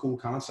kind of a cool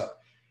concept.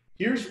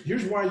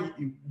 Here's why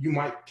you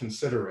might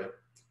consider it.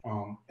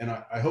 And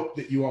I hope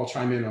that you all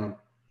chime in on,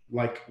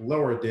 like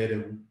Laura did,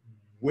 and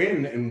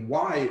when and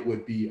why it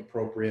would be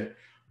appropriate.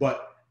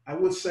 But I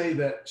would say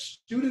that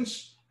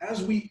students,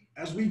 as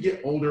we get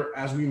older,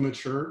 as we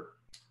mature,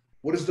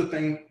 what is the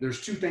thing?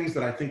 There's 2 things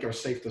that I think are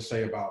safe to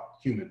say about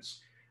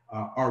humans.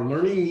 Our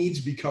learning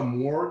needs become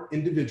more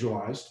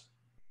individualized,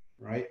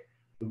 right?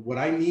 What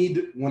I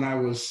need when I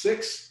was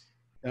 6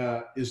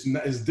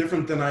 is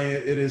different than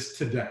it is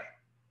today,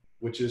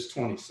 which is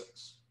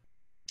 26.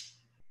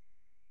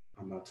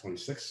 I'm not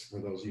 26, for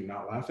those of you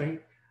not laughing.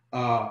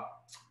 I'm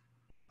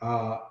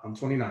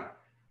 29.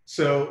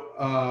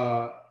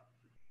 So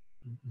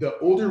the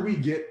older we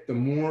get, the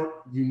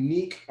more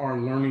unique our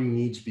learning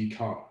needs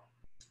become.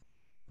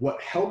 What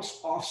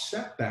helps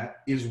offset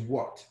that is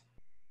what?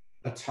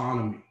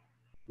 Autonomy.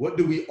 what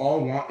do we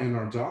all want in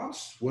our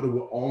jobs? What do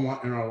we all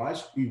want in our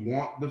lives? We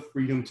want the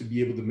freedom to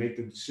be able to make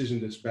the decision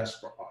that's best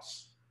for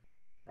us,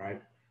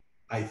 right?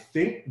 I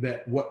think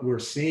that what we're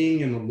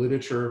seeing in the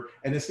literature,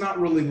 and it's not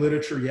really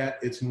literature yet,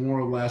 it's more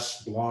or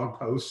less blog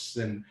posts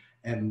and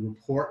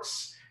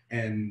reports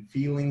and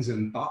feelings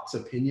and thoughts,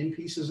 opinion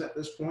pieces at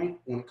this point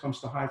when it comes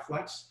to high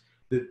flex.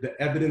 The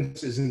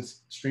evidence isn't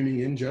streaming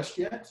in just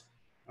yet.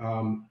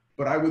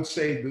 But I would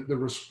say that the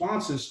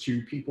responses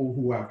to people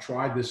who have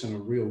tried this in a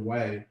real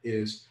way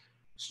is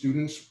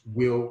students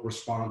will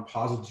respond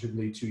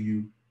positively to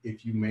you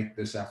if you make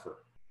this effort.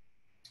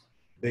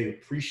 They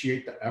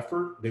appreciate the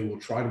effort. They will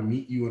try to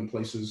meet you in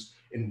places,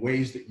 in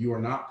ways that you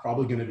are not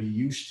probably going to be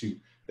used to.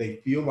 They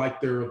feel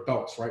like they're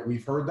adults, right?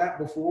 We've heard that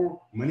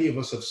before. Many of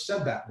us have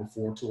said that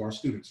before to our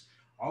students.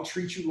 I'll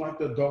treat you like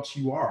the adults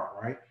you are,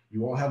 right?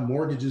 You all have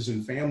mortgages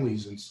and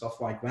families and stuff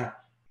like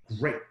that.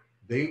 Great.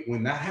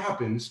 When that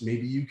happens,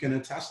 maybe you can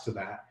attest to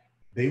that.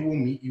 They will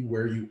meet you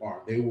where you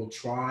are. They will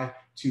try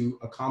to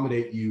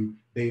accommodate you.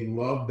 They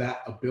love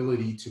that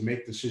ability to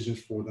make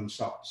decisions for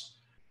themselves.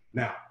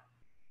 Now,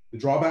 the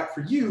drawback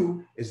for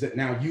you is that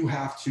now you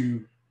have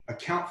to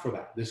account for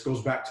that. This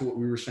goes back to what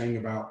we were saying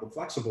about the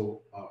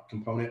flexible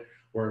component,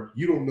 where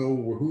you don't know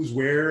who's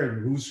where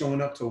and who's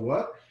showing up to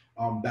what.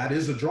 That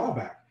is a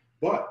drawback,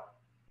 but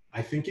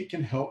I think it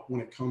can help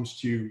when it comes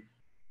to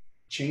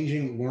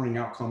changing learning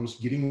outcomes,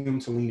 getting them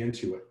to lean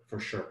into it for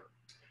sure.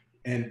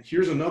 And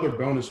here's another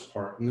bonus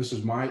part, and this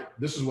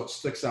is what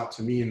sticks out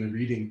to me in the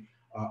reading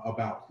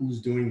about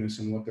who's doing this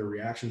and what their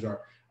reactions are.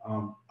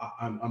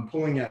 I'm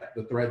pulling at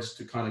the threads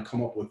to kind of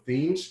come up with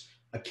themes.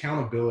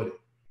 Accountability.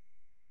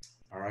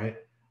 All right.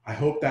 I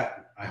hope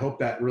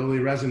that really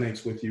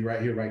resonates with you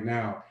right here, right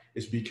now,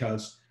 is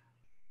because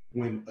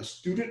when a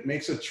student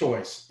makes a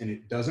choice and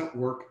it doesn't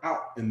work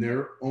out in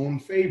their own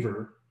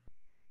favor,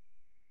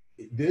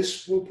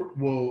 this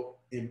will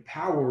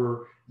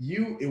empower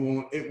you.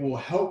 It will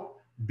help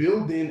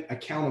build in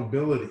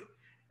accountability.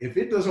 If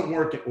it doesn't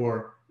work,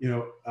 or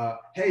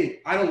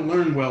hey, I don't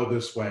learn well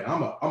this way.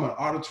 I'm an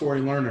auditory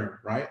learner,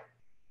 right?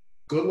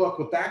 Good luck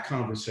with that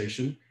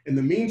conversation. In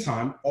the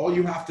meantime, all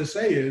you have to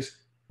say is,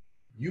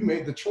 you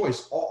made the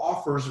choice. All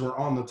offers were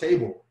on the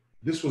table.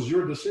 This was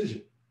your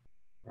decision,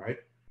 right?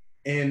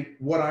 And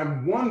what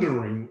I'm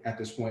wondering at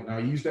this point, and I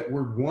use that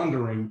word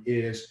wondering,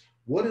 is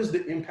what is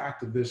the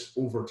impact of this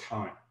over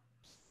time,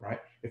 right?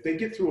 If they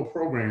get through a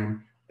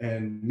program,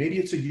 and maybe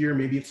it's a year,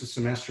 maybe it's a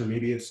semester,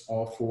 maybe it's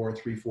all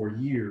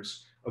 3-4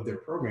 years of their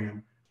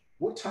program,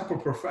 what type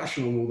of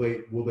professional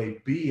will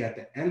they be at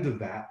the end of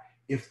that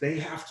if they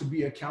have to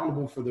be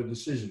accountable for their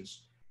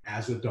decisions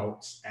as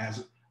adults,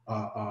 as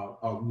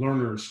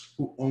learners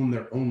who own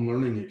their own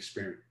learning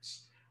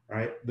experience,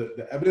 right?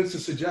 The evidence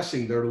is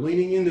suggesting they're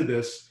leaning into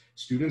this.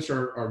 Students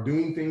are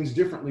doing things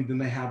differently than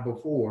they have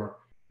before,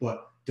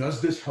 but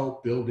does this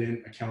help build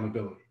in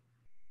accountability,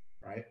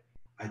 right?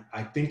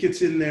 I think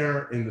it's in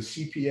there in the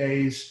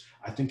CPAs.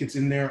 I think it's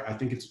in there. I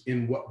think it's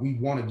in what we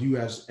want to do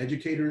as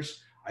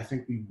educators. I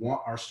think we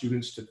want our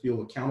students to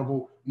feel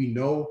accountable. We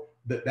know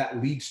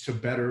that leads to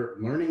better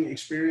learning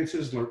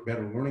experiences,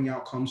 better learning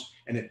outcomes,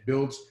 and it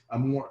builds a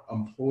more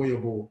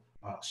employable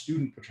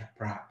student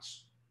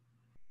perhaps.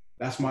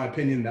 That's my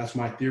opinion, that's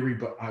my theory,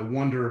 but I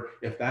wonder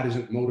if that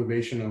isn't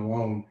motivation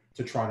alone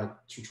to try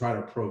to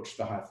approach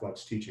the high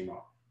flex teaching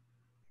model.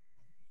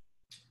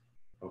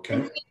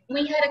 Okay.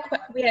 We had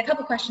a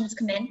couple questions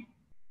come in.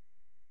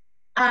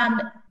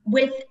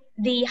 With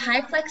the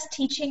high flex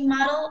teaching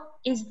model,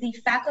 is the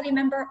faculty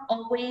member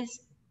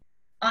always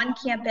on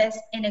campus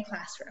in a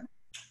classroom?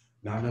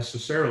 Not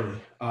necessarily.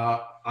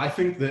 I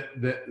think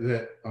that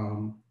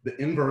the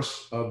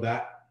inverse of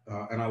that,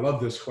 and I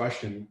love this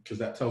question because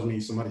that tells me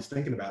somebody's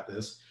thinking about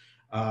this.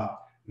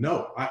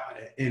 No,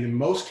 and in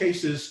most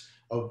cases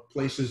of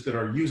places that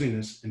are using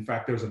this, in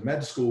fact, there's a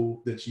med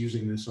school that's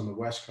using this on the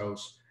West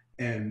Coast,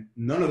 and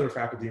none of their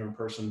faculty are in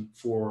person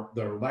for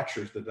their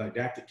lectures, the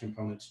didactic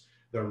components,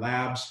 their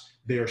labs.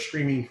 They are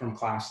streaming from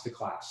class to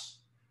class.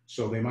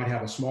 So they might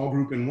have a small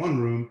group in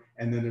one room,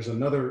 and then there's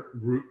another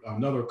group,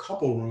 another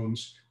couple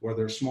rooms where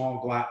there's small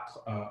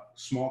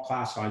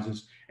class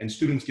sizes, and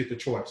students get the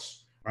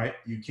choice, right?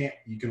 You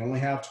can only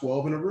have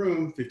 12 in a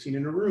room, 15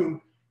 in a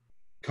room.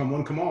 Come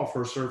one, come all,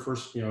 first serve,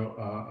 first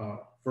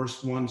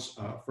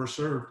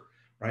served,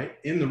 right?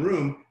 In the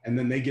room, and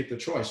then they get the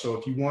choice. So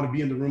if you want to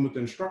be in the room with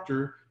the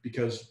instructor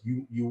because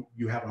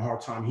you have a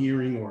hard time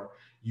hearing, or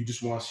you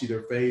just want to see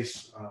their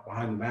face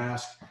behind the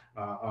mask,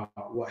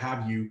 what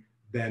have you,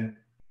 then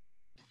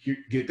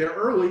get there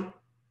early,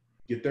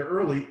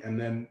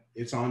 and then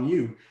it's on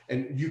you.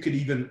 And you could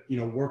even,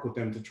 work with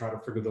them to try to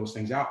figure those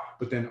things out.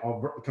 But then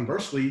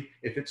conversely,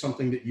 if it's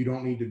something that you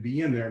don't need to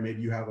be in there,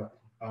 maybe you have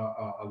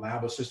a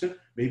lab assistant,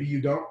 maybe you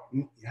don't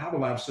have a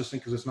lab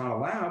assistant because it's not a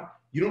lab,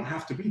 you don't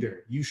have to be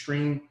there. You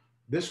stream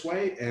this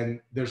way,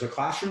 and there's a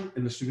classroom,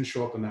 and the students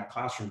show up in that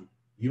classroom.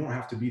 You don't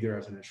have to be there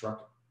as an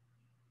instructor.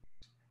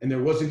 And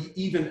there wasn't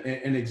even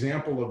an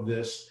example of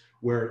this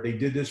where they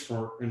did this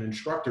for an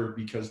instructor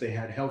because they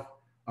had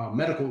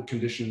medical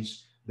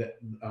conditions that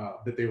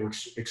they were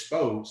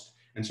exposed,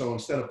 And so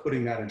instead of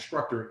putting that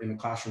instructor in a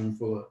classroom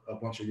full of a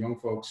bunch of young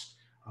folks,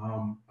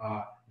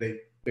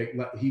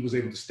 he was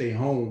able to stay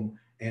home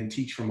and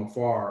teach from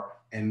afar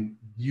and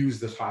use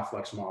this high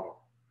flex model.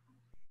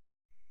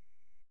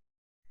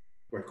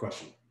 Great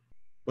question.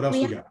 What else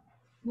we got?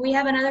 We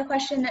have another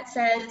question that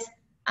says,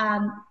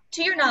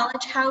 to your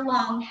knowledge, how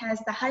long has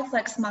the high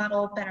flex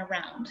model been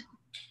around?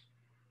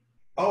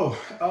 Oh,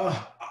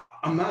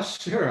 I'm not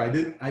sure. I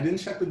didn't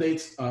check the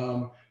dates.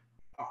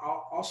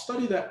 I'll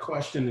study that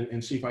question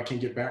and see if I can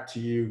get back to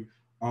you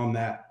on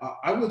that.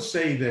 I would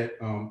say that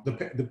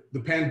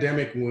the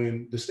pandemic,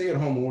 when the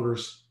stay-at-home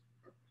orders,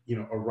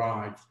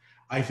 arrived,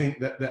 I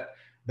think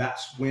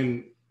that's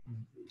when,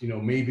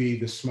 maybe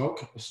the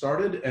smoke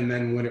started, and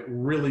then when it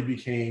really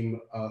became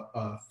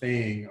a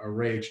thing, a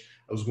rage,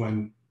 was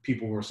when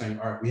people were saying,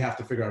 all right, we have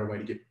to figure out a way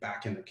to get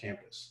back into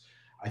campus.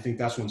 I think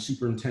that's when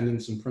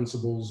superintendents and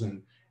principals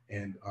and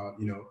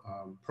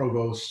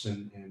provosts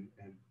and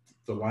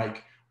the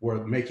like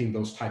were making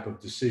those type of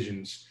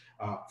decisions,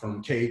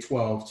 from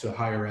K-12 to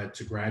higher ed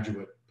to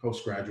graduate,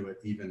 postgraduate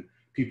even.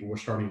 People were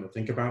starting to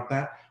think about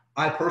that.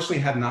 I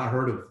personally had not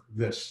heard of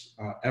this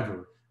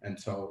ever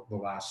until the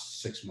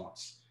last 6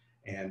 months,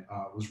 and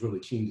was really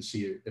keen to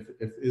see if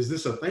is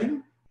this a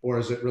thing or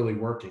is it really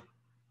working?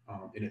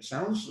 And it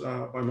sounds,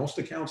 by most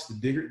accounts,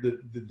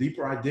 the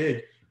deeper I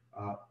dig,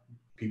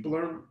 people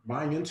are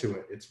buying into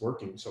it. It's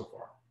working so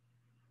far.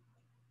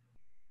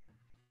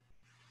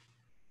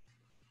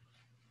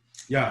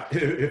 Yeah,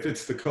 if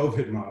it's the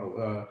COVID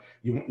model,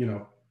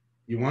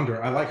 you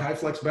wonder. I like high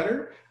flex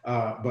better,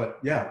 but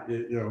yeah,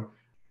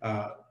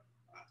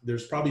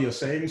 there's probably a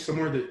saying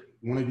somewhere that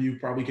one of you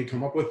probably could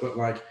come up with, but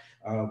like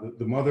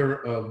the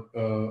mother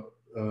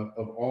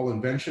of all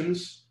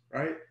inventions,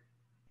 right?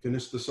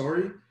 Finish the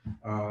story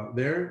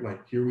there.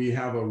 Like, here we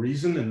have a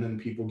reason, and then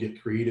people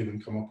get creative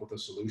and come up with a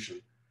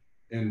solution.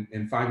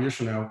 And 5 years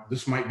from now,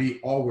 this might be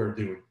all we're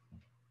doing.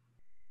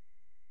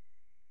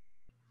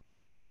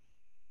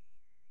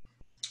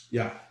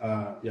 Yeah,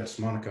 yes,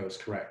 Monica is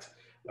correct.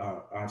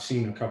 I've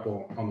seen a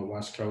couple on the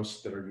West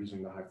Coast that are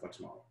using the high flex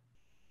model.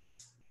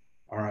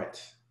 All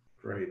right,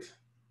 great.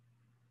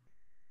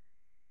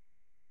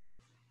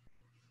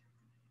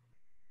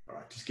 All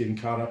right, just getting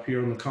caught up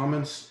here on the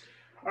comments.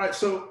 All right,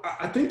 so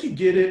I think you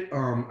get it.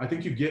 I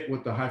think you get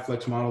what the high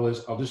flex model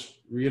is. I'll just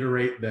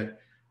reiterate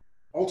that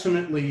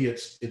ultimately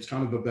it's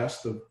kind of the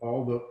best of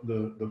all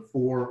the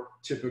four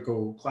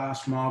typical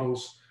class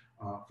models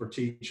for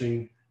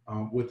teaching,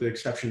 with the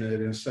exception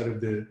that instead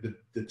of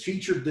the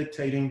teacher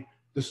dictating,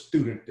 the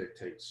student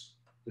dictates.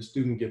 The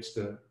student gets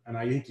to, and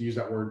I hate to use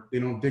that word, they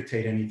don't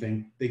dictate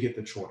anything, they get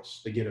the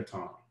choice, they get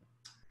autonomy.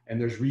 And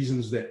there's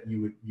reasons that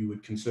you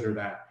would consider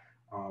that.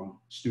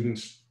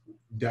 Students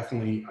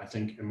definitely, I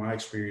think, in my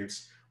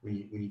experience, when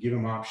you give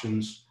them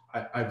options,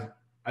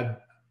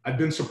 I've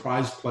been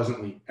surprised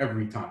pleasantly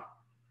every time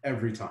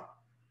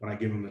when I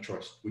give them the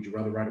choice. Would you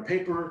rather write a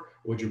paper, or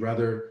would you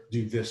rather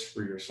do this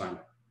for your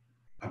assignment?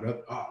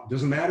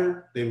 Doesn't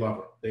matter, they love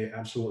it. They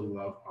absolutely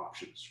love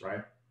options,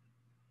 right?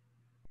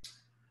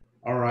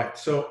 All right,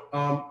 so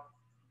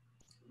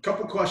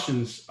couple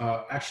questions,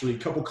 actually,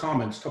 couple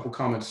comments.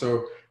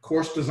 So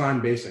course design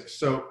basics.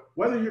 So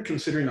whether you're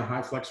considering a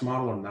high flex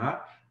model or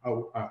not,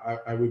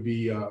 I would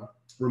be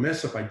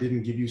remiss if I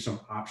didn't give you some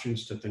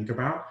options to think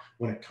about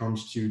when it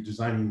comes to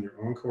designing your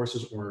own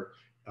courses or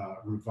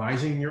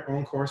revising your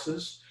own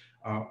courses.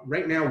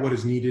 Right now, what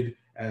is needed,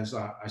 as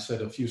I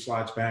said a few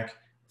slides back,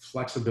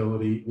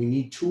 flexibility. We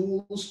need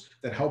tools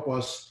that help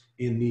us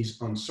in these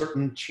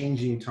uncertain,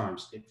 changing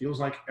times. It feels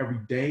like every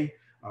day,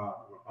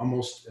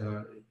 almost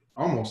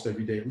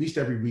every day, at least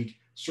every week,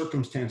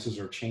 circumstances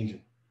are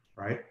changing,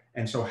 right?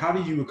 And so how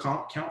do you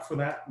account for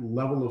that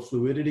level of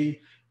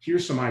fluidity?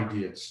 Here's some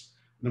ideas.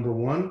 Number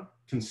one,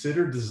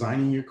 consider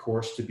designing your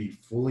course to be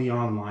fully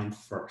online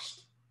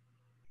first,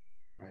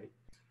 right?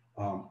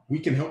 We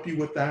can help you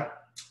with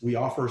that. We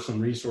offer some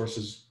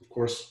resources. Of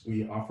course,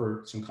 we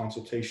offer some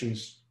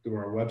consultations through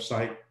our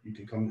website. You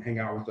can come hang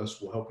out with us.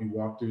 We'll help you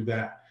walk through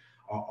that.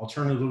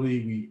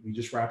 Alternatively, we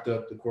just wrapped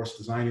up the Course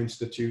Design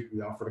Institute.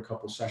 We offered a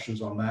couple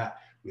sessions on that.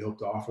 We hope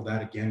to offer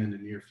that again in the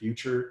near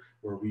future,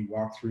 where we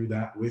walk through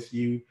that with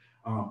you.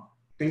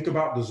 Think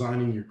about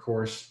designing your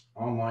course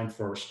online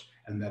first,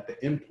 and that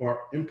the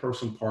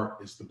in-person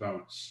part is the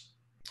bonus.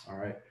 All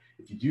right.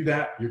 If you do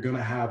that, you're going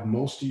to have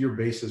most of your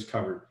bases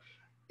covered.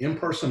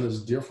 In-person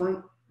is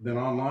different than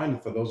online.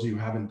 For those of you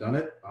who haven't done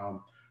it,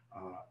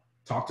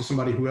 talk to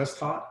somebody who has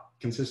taught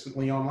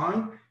consistently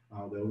online.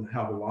 They'll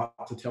have a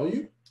lot to tell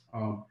you.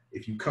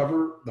 If you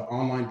cover the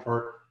online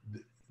part,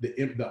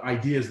 the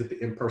idea is that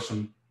the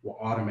in-person will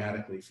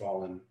automatically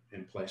fall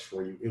in place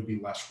for you. It'll be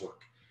less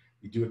work.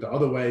 You do it the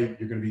other way,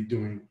 you're going to be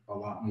doing a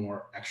lot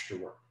more extra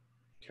work.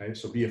 Okay,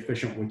 so be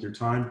efficient with your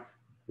time.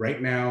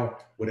 Right now,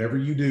 whatever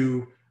you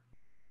do,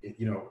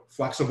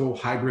 flexible,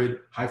 hybrid,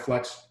 high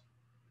flex,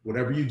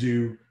 whatever you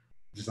do,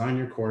 design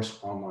your course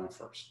online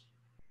first.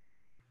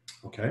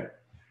 Okay,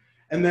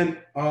 And then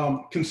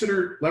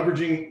consider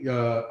leveraging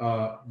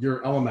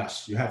your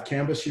LMS. You have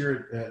Canvas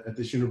here at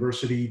this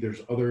university.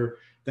 There's other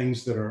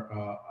things that are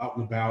out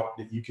and about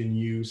that you can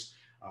use.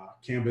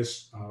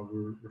 Canvas,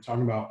 we're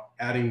talking about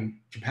adding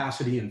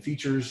capacity and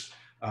features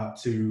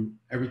to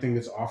everything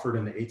that's offered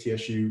in the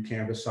ATSU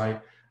Canvas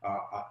site.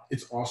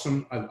 It's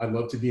awesome. I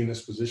love to be in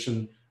this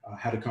position.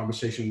 Had a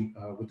conversation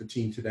with the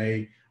team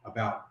today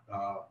about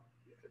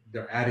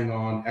they're adding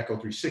on Echo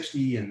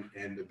 360 and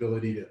the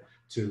ability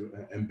to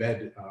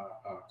embed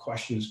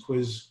questions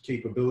quiz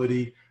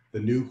capability. The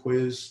new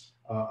quiz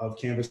of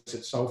Canvas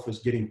itself is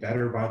getting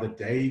better by the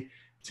day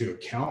to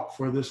account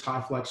for this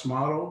high flex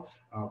model.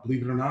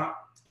 Believe it or not,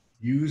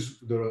 use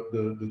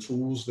the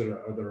tools that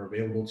are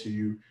available to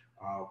you,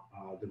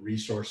 the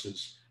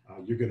resources.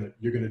 You're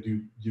gonna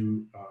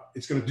do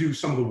it's gonna do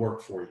some of the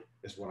work for you,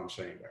 is what I'm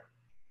saying there.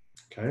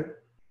 Okay.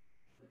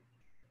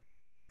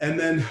 And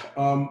then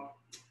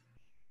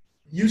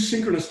use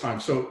synchronous time.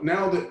 So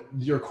now that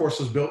your course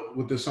is built,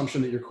 with the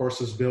assumption that your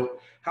course is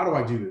built, how do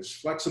I do this?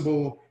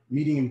 Flexible,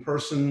 meeting in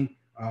person,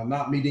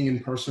 not meeting in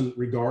person,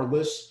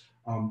 regardless.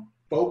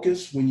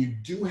 Focus when you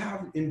do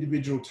have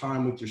individual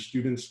time with your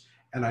students.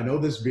 And I know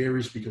this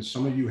varies because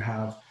some of you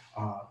have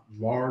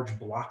large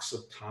blocks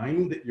of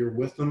time that you're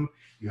with them.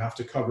 You have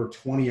to cover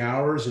 20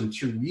 hours in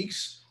 2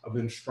 weeks of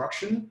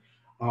instruction.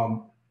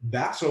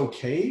 That's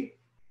okay.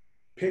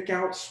 Pick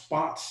out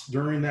spots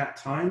during that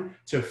time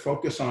to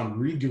focus on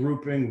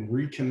regrouping,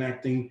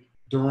 reconnecting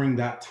during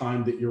that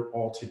time that you're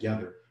all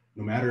together.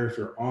 No matter if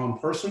you're on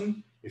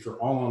person, if you're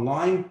all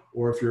online,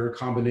 or if you're a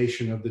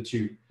combination of the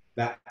two.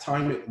 That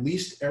time, at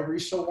least every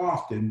so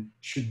often,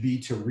 should be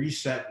to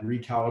reset,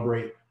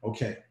 recalibrate.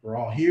 Okay, we're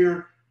all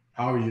here.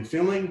 How are you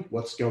feeling?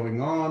 What's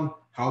going on?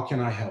 How can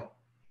I help?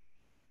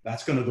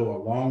 That's going to go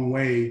a long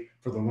way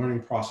for the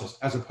learning process,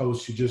 as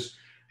opposed to just,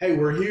 hey,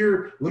 we're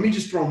here. Let me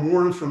just throw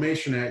more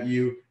information at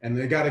you, and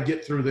they got to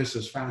get through this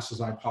as fast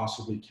as I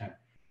possibly can.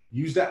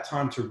 Use that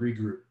time to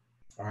regroup,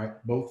 all right?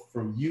 Both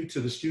from you to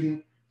the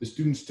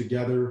students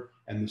together,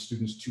 and the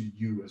students to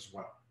you as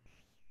well.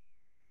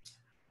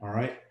 All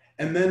right.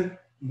 And then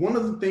one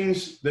of the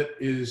things that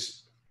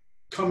is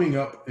coming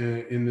up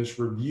in this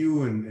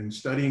review and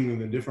studying in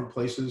the different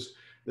places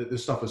that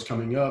this stuff is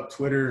coming up,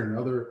 Twitter and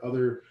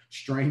other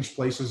strange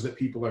places that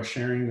people are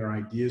sharing their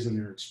ideas and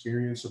their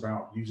experience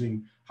about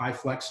using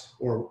HyFlex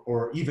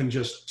or even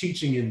just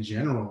teaching in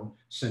general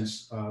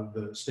since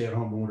the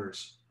stay-at-home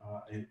orders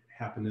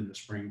happened in the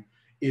spring,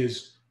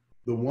 is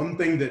the one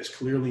thing that's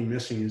clearly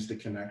missing is the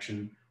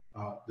connection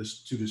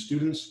to the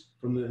students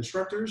from the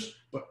instructors,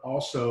 but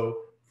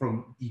also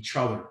from each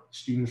other.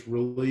 Students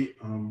really,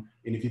 and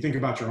if you think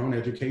about your own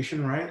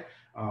education, right?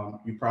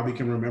 You probably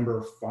can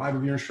remember 5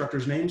 of your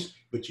instructors' names,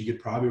 but you could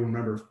probably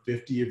remember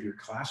 50 of your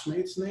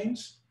classmates'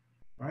 names,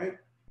 right?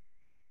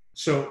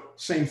 So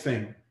same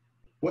thing.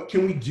 What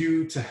can we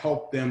do to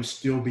help them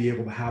still be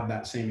able to have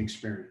that same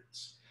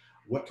experience?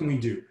 What can we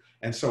do?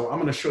 And so I'm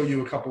gonna show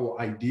you a couple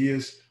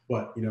ideas,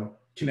 but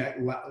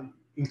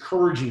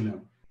encouraging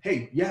them.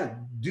 Hey, yeah,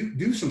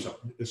 do some stuff.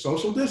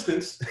 Social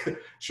distance,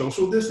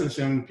 social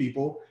distancing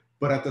people,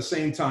 but at the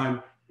same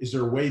time, is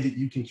there a way that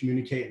you can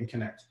communicate and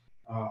connect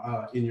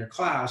in your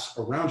class,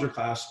 around your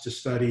class, to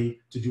study,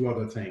 to do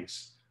other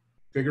things?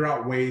 Figure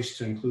out ways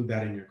to include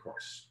that in your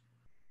course.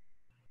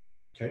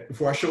 Okay,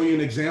 before I show you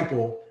an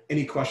example,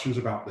 any questions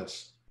about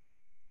this?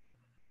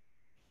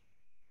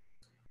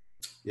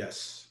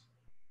 Yes.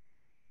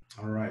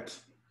 All right.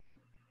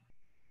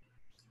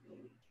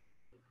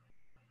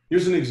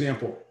 Here's an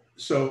example.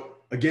 So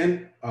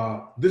again,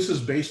 this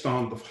is based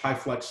on the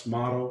HyFlex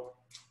model,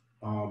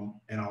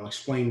 and I'll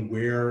explain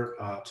where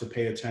to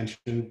pay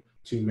attention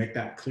to make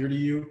that clear to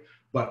you.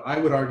 But I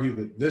would argue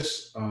that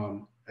this,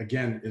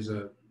 again, is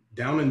a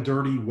down and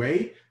dirty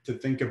way to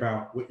think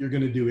about what you're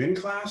going to do in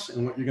class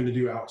and what you're going to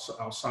do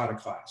outside of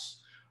class.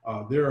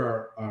 There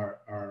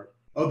are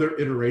other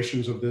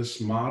iterations of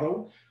this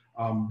model.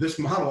 This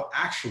model,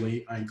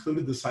 actually, I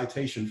included the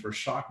citation for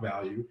shock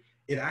value.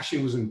 It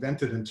actually was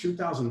invented in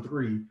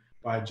 2003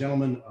 by a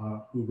gentleman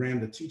who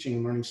ran the Teaching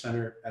and Learning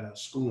Center at a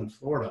school in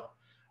Florida.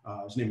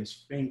 His name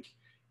is Fink.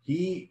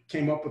 He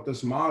came up with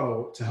this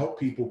model to help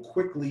people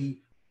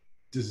quickly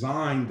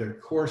design their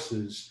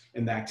courses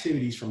and the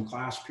activities from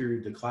class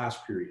period to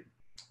class period.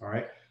 All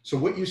right. So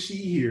what you see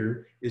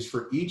here is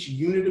for each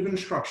unit of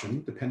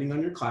instruction, depending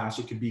on your class,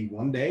 it could be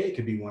 1 day, it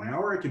could be 1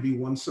 hour, it could be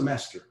 1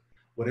 semester.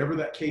 Whatever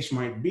that case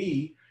might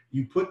be,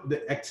 you put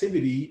the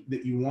activity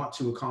that you want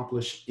to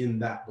accomplish in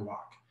that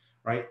block,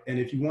 right? And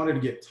if you wanted to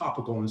get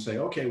topical and say,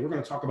 okay, we're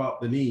going to talk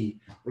about the knee,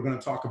 we're going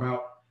to talk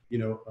about, you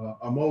know,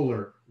 a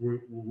molar,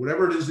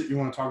 whatever it is that you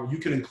want to talk about, you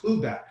can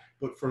include that.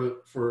 But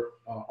for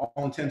all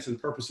intents and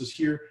purposes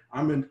here,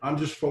 I'm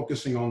just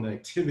focusing on the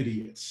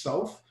activity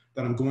itself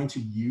that I'm going to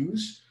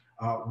use,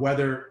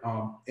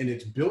 and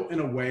it's built in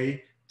a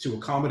way to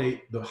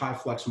accommodate the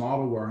HyFlex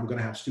model where I'm going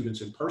to have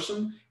students in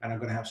person and I'm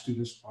going to have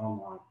students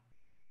online.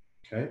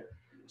 Okay,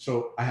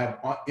 so I have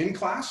in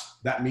class,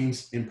 that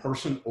means in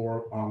person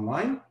or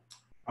online.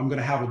 I'm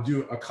going to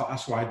do a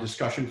class-wide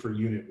discussion for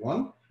Unit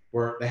 1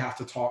 where they have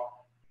to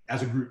talk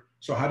as a group.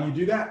 So how do you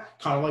do that?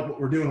 Kind of like what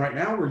we're doing right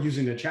now. We're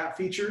using the chat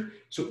feature.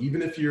 So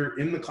even if you're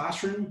in the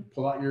classroom,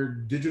 pull out your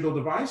digital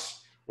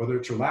device, whether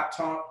it's your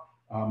laptop,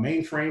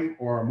 mainframe,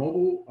 or a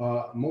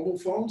mobile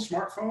phone,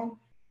 smartphone,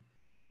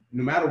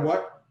 no matter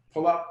what,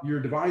 pull out your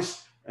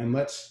device and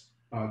let's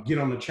get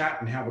on the chat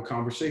and have a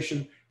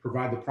conversation,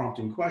 provide the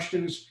prompting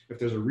questions. If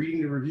there's a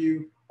reading to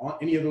review, on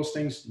any of those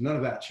things, none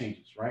of that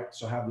changes, right?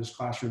 So have this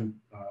classroom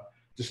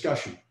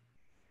discussion.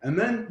 And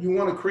then you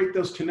want to create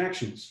those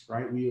connections,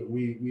 right?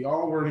 We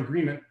all were in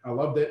agreement. I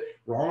love that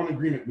we're all in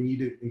agreement. We need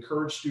to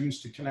encourage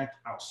students to connect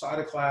outside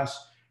of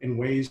class in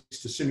ways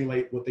to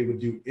simulate what they would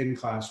do in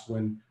class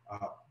when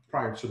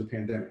prior to the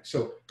pandemic.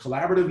 So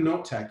collaborative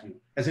note taking.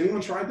 Has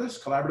anyone tried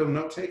this? Collaborative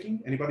note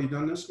taking? Anybody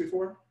done this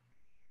before?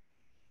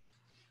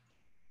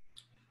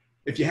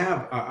 If you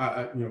have,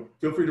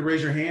 feel free to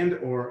raise your hand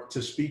or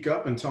to speak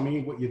up and tell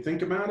me what you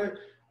think about it.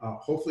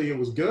 Hopefully it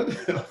was good.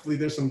 Hopefully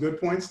there's some good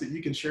points that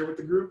you can share with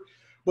the group.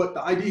 But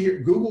the idea here,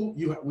 Google,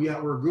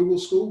 we're a Google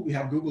school. We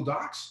have Google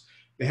Docs.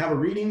 They have a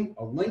reading,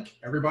 a link.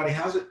 Everybody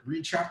has it.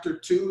 Read chapter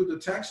 2 of the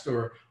text,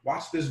 or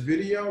watch this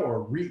video,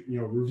 or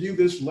review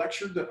this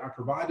lecture that I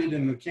provided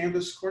in the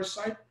Canvas course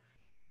site,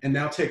 and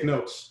now take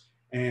notes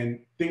and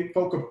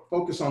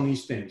focus on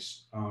these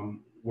things.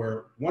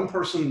 Where one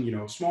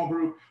person, small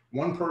group,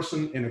 one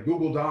person in a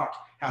Google Doc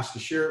has to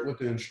share it with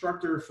the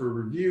instructor for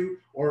review,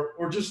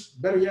 or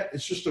just better yet,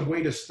 it's just a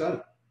way to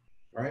study,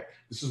 right?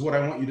 This is what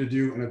I want you to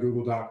do in a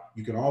Google Doc.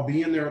 You can all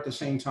be in there at the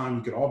same time.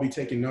 You could all be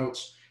taking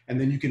notes,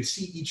 and then you can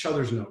see each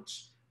other's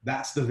notes.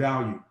 That's the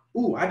value.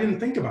 Ooh, I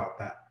didn't think about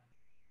that.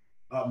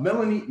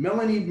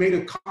 Melanie made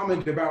a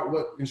comment about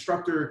what the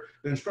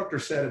instructor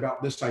said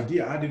about this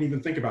idea. I didn't even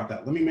think about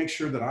that. Let me make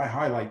sure that I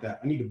highlight that.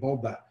 I need to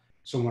bold that.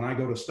 So when I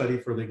go to study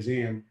for the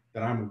exam,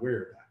 that I'm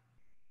aware of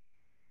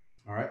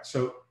that. All right,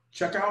 so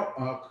check out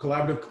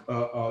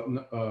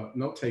collaborative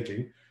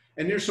note-taking.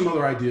 And there's some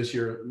other ideas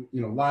here,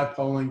 live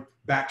polling,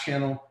 back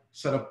channel,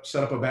 set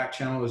up a back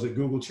channel. Is it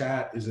Google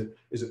Chat? Is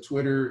it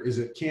Twitter? Is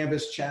it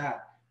Canvas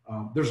Chat?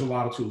 There's a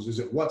lot of tools. Is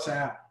it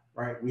WhatsApp,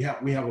 right? We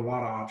have a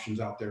lot of options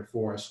out there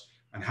for us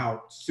and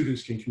how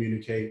students can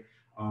communicate.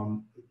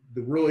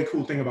 The really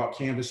cool thing about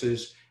Canvas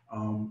is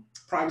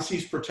privacy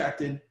is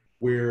protected,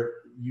 where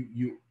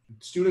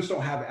students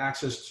don't have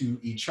access to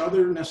each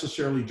other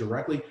necessarily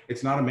directly.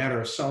 It's not a matter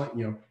of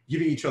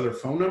giving each other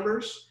phone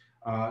numbers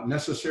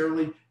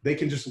necessarily. They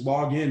can just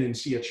log in and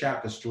see a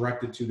chat that's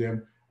directed to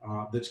them,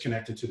 that's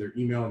connected to their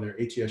email and their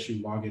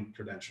ATSU login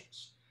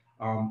credentials.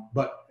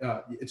 But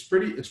it's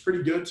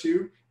pretty good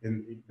too.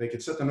 And they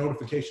could set the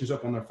notifications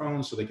up on their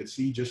phone so they could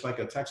see, just like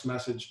a text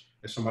message,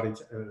 if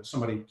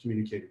somebody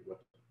communicated with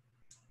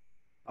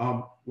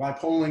them. Live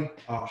polling,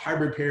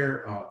 hybrid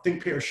pair,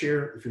 think, pair,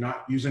 share. If you're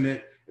not using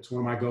it, it's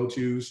one of my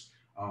go-tos.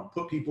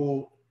 Put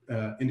people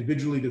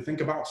individually to think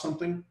about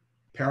something,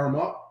 pair them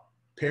up.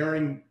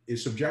 Pairing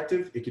is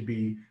subjective. It could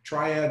be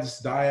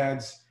triads,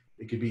 dyads.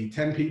 It could be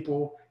 10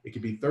 people. It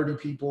could be 30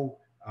 people.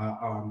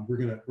 We're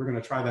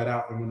gonna try that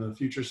out in one of the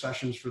future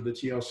sessions for the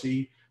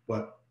TLC.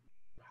 But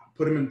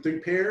put them in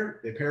think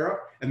pair. They pair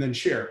up and then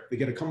share. They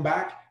get to come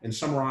back and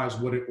summarize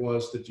what it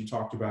was that you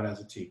talked about as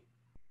a team.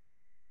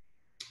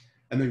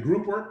 And then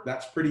group work.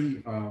 That's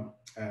pretty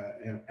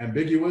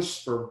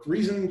ambiguous for a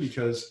reason,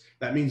 because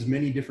that means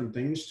many different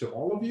things to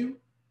all of you.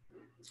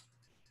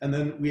 And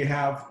then we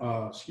have,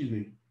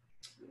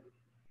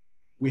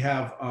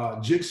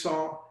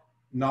 jigsaw,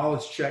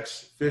 knowledge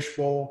checks,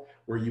 fishbowl,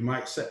 where you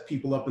might set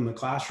people up in the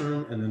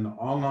classroom and then the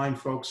online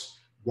folks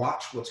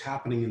watch what's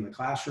happening in the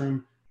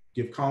classroom,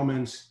 give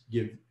comments,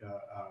 give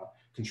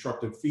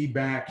constructive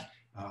feedback,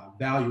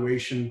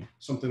 valuation,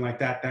 something like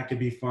that. That could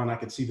be fun. I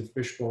could see the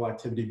fishbowl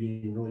activity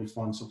being really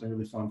fun, something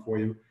really fun for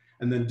you.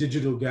 And then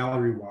digital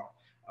gallery walk.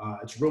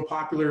 It's real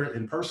popular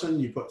in person.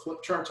 You put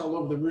flip charts all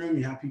over the room.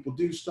 You have people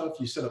do stuff.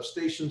 You set up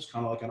stations,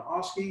 kind of like an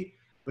OSCE.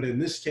 But in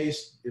this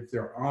case, if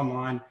they're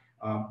online,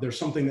 there's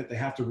something that they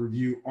have to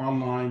review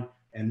online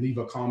and leave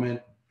a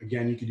comment.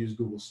 Again, you could use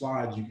Google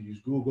Slides. You could use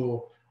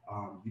Google.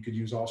 You could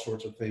use all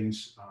sorts of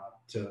things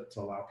to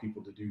allow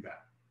people to do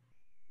that.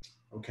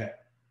 Okay,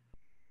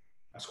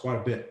 that's quite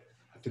a bit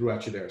I threw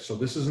at you there. So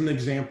this is an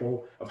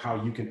example of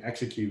how you can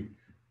execute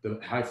the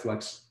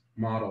HyFlex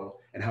model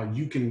and how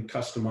you can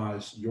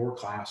customize your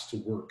class to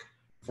work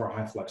for a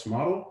HyFlex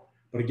model.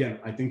 But again,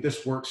 I think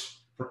this works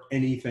for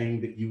anything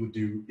that you would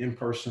do in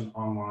person,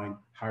 online,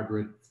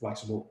 hybrid,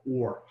 flexible,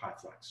 or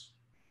HyFlex.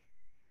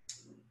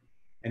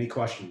 Any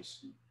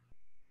questions?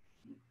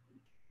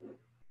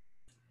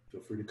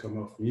 Feel free to come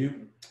off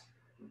mute.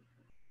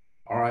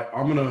 All right,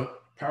 I'm gonna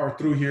power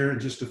through here in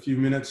just a few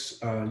minutes.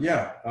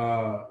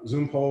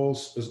 Zoom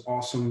polls is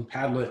awesome.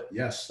 Padlet,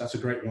 yes, that's a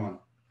great one.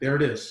 There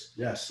it is.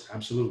 Yes,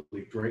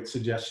 absolutely. Great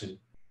suggestion.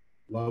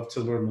 Love to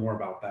learn more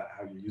about that,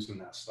 how you're using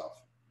that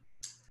stuff.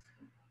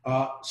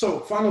 So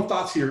final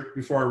thoughts here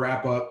before I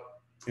wrap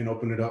up and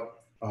open it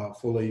up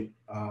fully.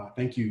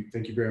 Thank you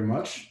very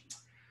much.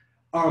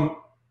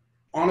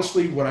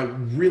 honestly, what I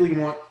really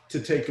want to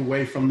take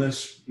away from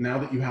this, now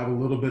that you have a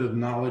little bit of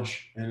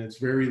knowledge and it's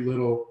very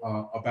little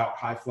about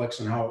HyFlex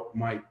and how it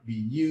might be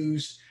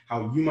used,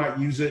 how you might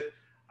use it,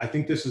 I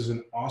think this is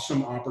an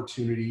awesome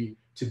opportunity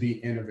to be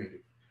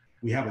innovative.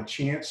 We have a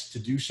chance to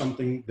do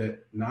something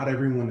that not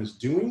everyone is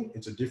doing.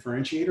 It's a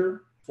differentiator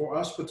for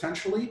us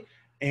potentially.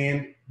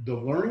 And the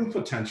learning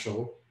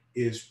potential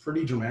is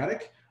pretty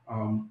dramatic.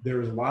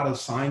 There's a lot of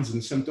signs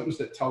and symptoms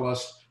that tell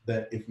us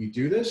that if we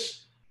do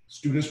this,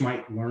 students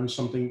might learn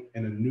something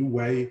in a new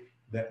way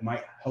that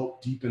might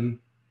help deepen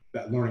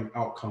that learning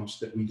outcomes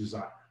that we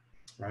desire,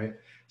 right?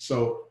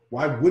 So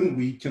why wouldn't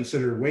we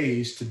consider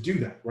ways to do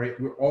that, right?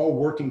 We're all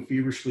working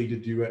feverishly to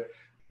do it.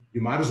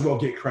 You might as well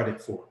get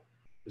credit for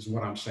it, is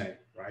what I'm saying,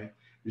 right?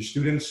 Your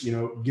students, you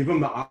know, give them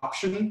the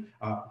option.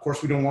 Of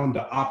course, we don't want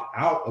them to opt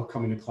out of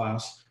coming to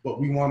class, but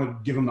we want to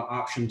give them the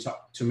option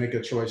to make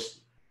a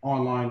choice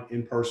online,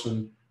 in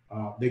person.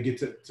 They get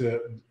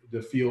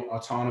to feel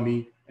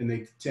autonomy, and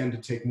they tend to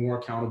take more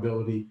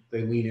accountability.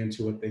 They lean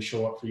into it. They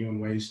show up for you in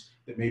ways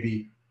that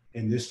maybe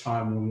in this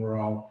time when we're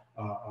all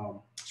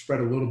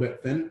spread a little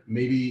bit thin,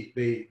 maybe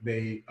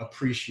they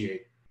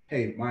appreciate,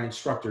 hey, my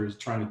instructor is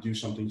trying to do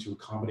something to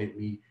accommodate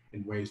me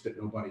in ways that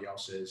nobody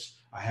else is.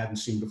 I hadn't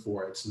seen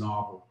before. It's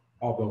novel,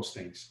 all those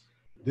things.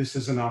 This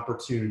is an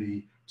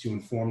opportunity to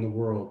inform the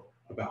world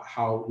about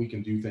how we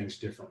can do things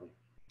differently.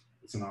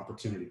 It's an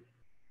opportunity.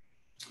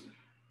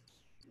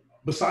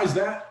 Besides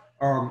that,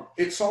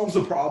 it solves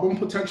a problem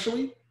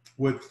potentially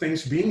with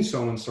things being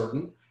so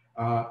uncertain.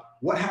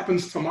 What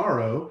happens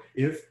tomorrow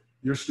if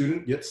your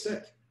student gets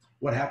sick?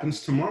 What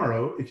happens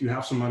tomorrow if you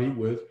have somebody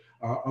with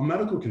a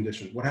medical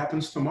condition? What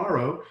happens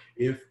tomorrow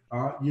if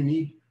you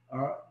need,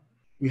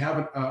 we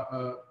have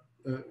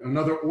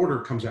another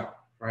order comes out,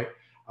 right?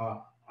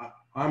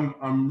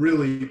 I'm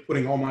really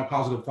putting all my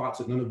positive thoughts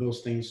that none of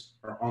those things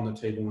are on the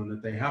table and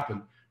that they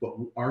happen, but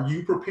are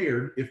you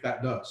prepared if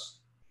that does?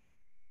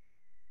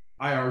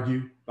 I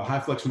argue the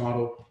HyFlex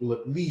model will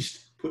at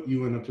least put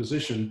you in a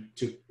position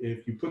to,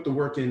 if you put the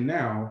work in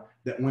now,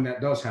 that when that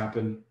does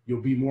happen,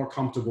 you'll be more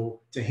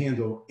comfortable to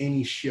handle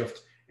any shift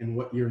in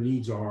what your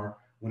needs are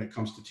when it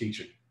comes to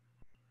teaching.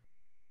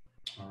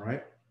 All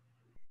right.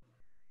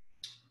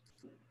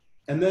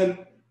 And then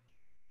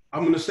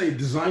I'm going to say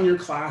design your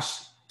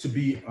class to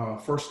be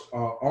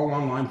all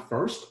online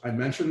first. I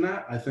mentioned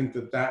that. I think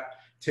that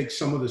takes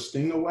some of the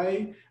sting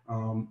away.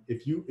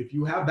 If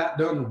you have that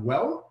done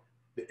well,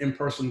 the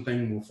in-person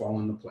thing will fall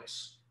into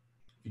place.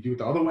 If you do it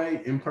the other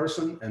way, in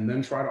person, and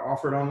then try to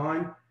offer it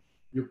online,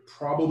 you're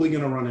probably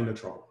going to run into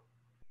trouble.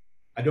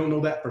 I don't know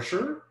that for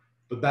sure,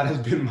 but that has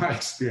been my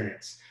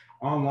experience.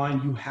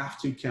 Online, you have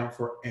to account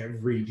for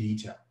every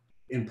detail.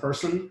 In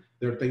person,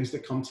 there are things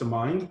that come to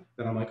mind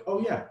that I'm like,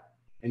 oh yeah,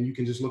 and you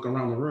can just look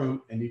around the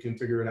room and you can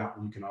figure it out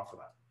and you can offer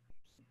that.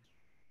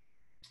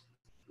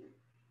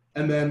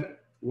 And then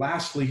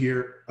lastly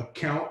here,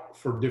 account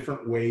for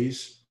different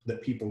ways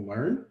that people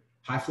learn.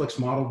 HyFlex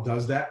model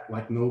does that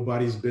like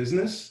nobody's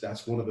business.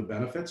 That's one of the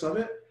benefits of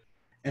it.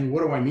 And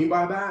what do I mean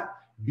by that?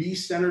 Be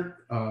centered,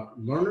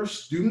 learner,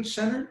 student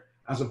centered,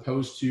 as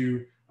opposed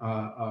to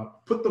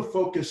put the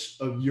focus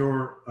of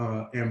your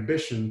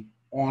ambition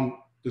on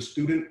the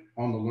student,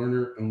 on the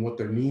learner, and what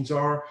their needs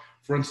are.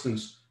 For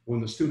instance, when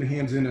the student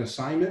hands in an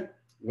assignment,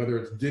 whether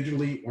it's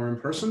digitally or in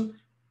person,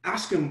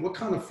 ask them what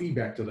kind of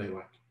feedback do they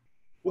like?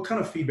 What kind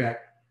of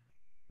feedback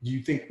do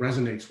you think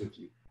resonates with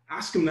you?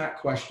 Ask them that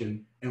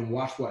question and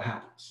watch what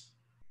happens,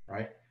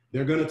 right?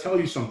 They're going to tell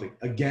you something.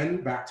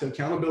 Again, back to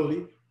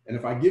accountability. And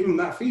if I give them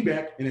that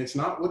feedback and it's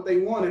not what they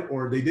wanted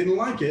or they didn't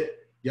like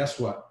it, guess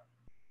what?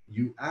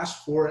 You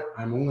asked for it.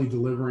 I'm only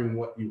delivering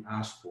what you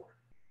asked for.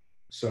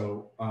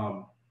 So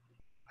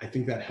I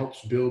think that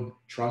helps build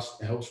trust.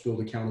 It helps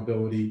build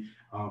accountability.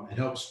 It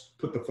helps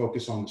put the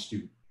focus on the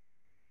student.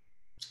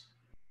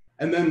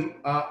 And then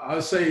I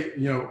would say,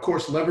 you know, of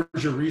course,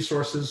 leverage your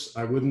resources.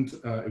 It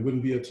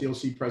wouldn't be a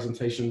TLC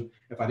presentation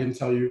if I didn't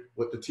tell you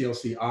what the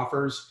TLC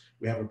offers.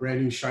 We have a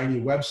brand new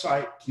shiny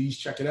website. Please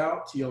check it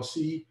out,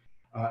 TLC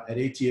at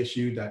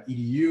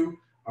atsu.edu.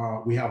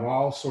 We have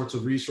all sorts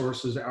of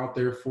resources out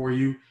there for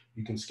you.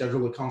 You can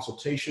schedule a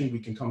consultation. We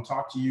can come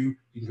talk to you.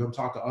 You can come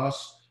talk to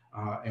us,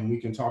 and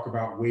we can talk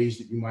about ways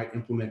that you might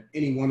implement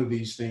any one of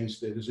these things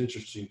that is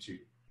interesting to you.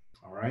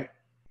 All right.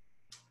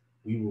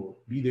 We will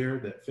be there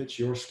that fits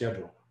your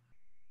schedule.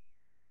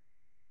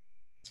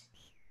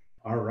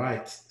 All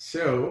right,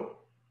 so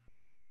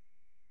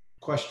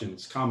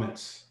questions,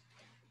 comments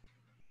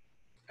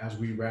as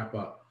we wrap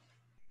up.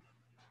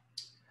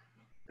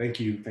 Thank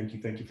you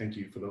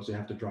for those who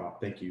have to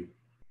drop. Thank you.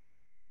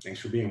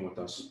 Thanks for being with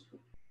us.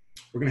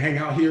 We're gonna hang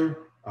out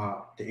here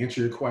to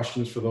answer your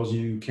questions for those of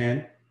you who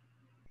can.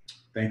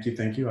 Thank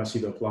you. I see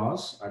the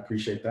applause. I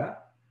appreciate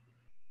that.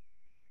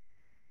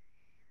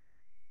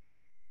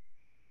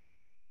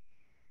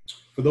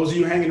 For those of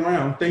you hanging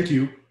around, thank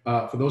you.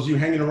 For those of you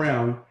hanging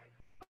around,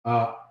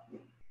 I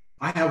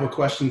have a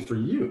question for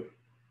you.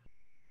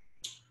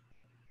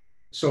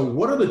 So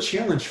what are the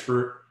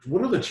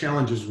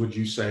challenges, would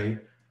you say,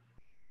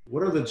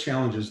 what are the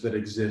challenges that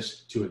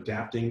exist to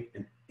adapting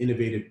and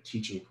innovative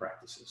teaching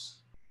practices?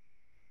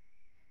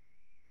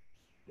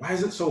 Why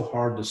is it so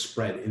hard to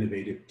spread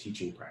innovative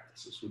teaching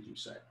practices, would you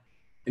say?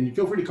 And you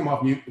feel free to come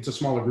off mute. It's a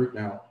smaller group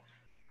now.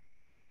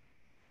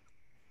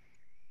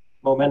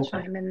 Momentum.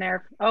 I'll chime in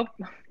there. Oh,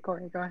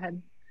 Corey, go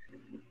ahead.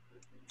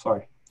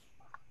 Sorry.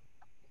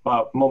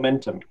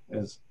 Momentum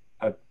is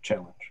a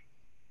challenge.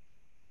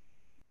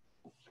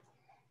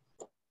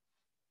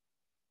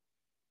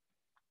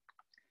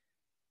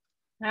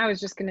 I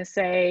was just going to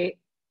say,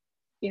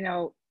 you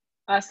know,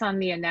 us on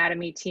the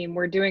anatomy team,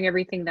 we're doing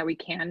everything that we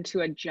can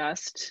to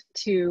adjust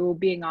to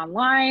being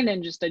online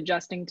and just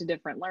adjusting to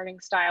different learning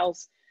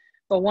styles.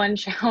 But one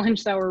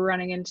challenge that we're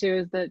running into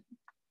is that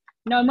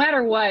no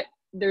matter what,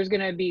 there's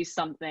going to be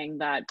something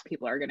that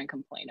people are going to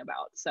complain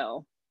about.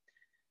 So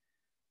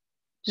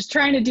just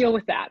trying to deal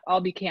with that. I'll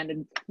be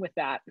candid with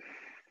that.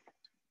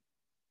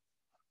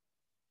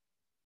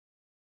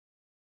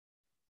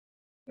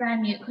 You're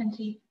on mute,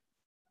 Quincy.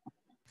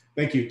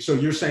 Thank you. So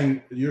you're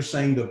saying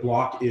the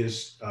block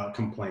is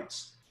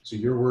complaints. So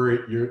you're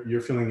worried.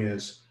 Your feeling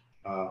is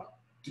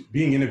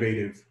being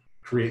innovative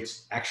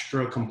creates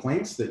extra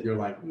complaints that you're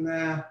like,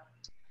 nah,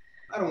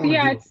 I don't want to.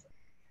 Yeah,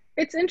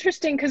 it's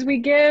interesting because we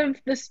give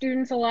the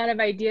students a lot of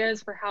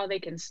ideas for how they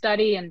can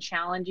study and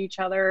challenge each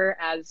other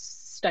as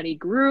study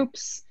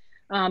groups.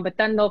 But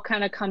then they'll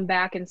kind of come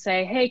back and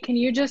say, hey, can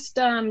you just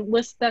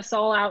list this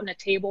all out in a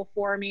table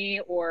for me?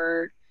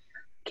 Or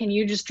can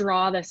you just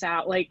draw this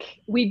out? Like,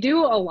 we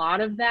do a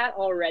lot of that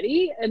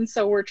already. And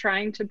so we're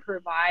trying to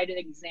provide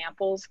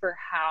examples for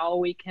how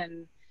we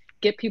can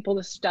get people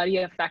to study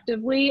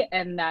effectively.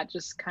 And that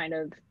just kind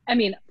of, I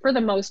mean, for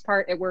the most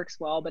part, it works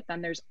well, but then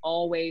there's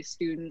always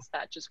students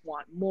that just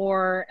want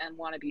more and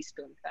want to be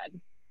spoon-fed.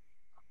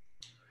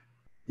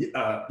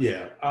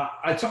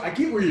 I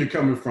get where you're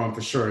coming from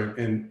for sure.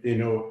 And, you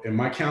know, and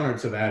my counter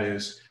to that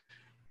is,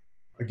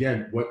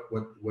 again,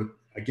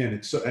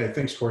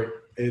 thanks, Corey.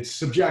 It's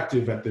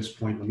subjective at this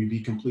point. Let me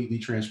be completely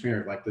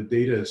transparent. Like, the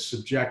data is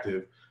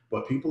subjective,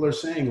 but people are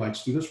saying, like,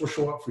 students will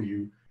show up for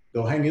you.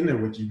 They'll hang in there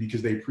with you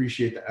because they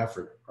appreciate the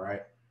effort,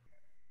 right?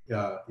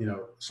 You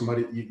know,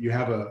 you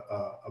have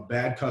a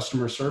bad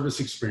customer service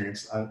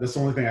experience. That's the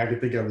only thing I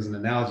can think of as an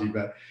analogy.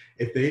 But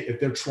if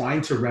they're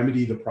trying to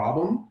remedy the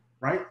problem,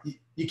 right?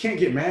 You can't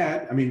get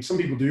mad. I mean, some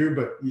people do,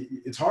 but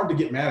it's hard to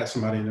get mad at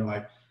somebody and they're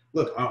like,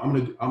 look,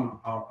 I'm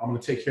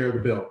gonna take care of the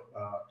bill.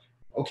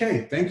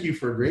 Okay, thank you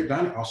for a great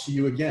dining. I'll see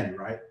you again,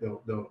 right?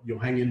 You'll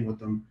hang in with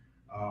them,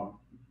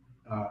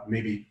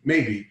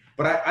 maybe.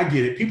 But I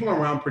get it. People are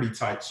around pretty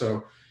tight,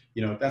 so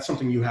you know that's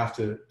something you have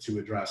to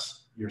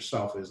address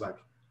yourself. Is like,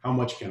 how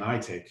much can I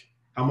take?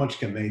 How much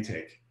can they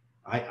take?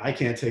 I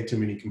can't take too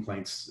many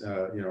complaints.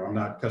 You know, I'm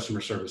not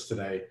customer service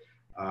today.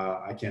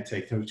 I can't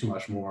take too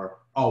much more.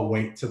 I'll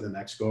wait till the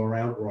next go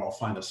around, or I'll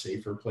find a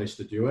safer place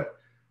to do it.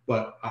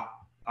 But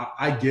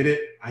I get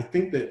it. I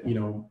think that, you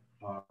know,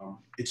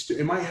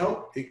 it might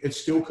help. It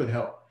still could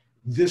help.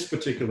 This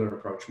particular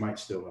approach might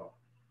still help.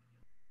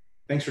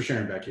 Thanks for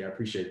sharing, Becky. I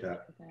appreciate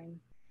that.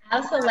 I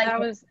also like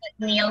what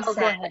Neil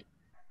said.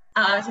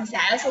 I was gonna say,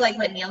 I also like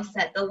what Neil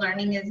said. The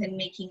learning is in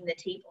making the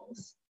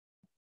tables.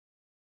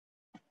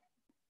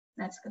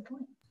 That's a good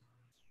point.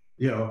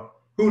 You know,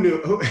 who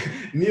knew?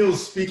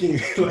 Neil's speaking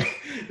like,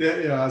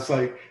 yeah,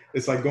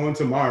 it's like going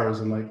to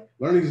Mars and like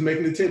learning is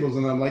making the tables,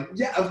 and I'm like,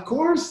 yeah, of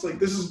course. Like,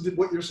 this is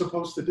what you're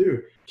supposed to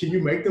do. Can you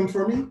make them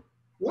for me?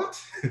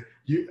 What?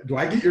 Do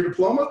I get your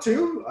diploma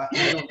too?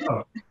 I don't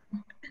know.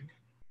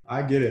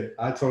 I get it.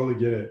 I totally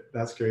get it.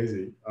 That's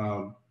crazy.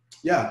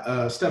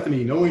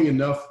 Stephanie, knowing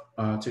enough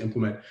to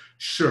implement.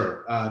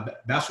 Sure.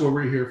 That's what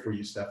we're here for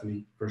you,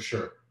 Stephanie, for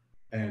sure.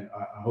 And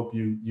I hope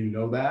you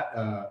know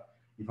that.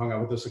 You've hung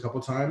out with us a couple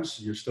of times.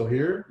 You're still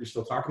here. You're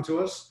still talking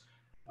to us.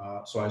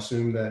 So I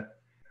assume that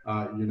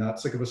you're not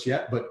sick of us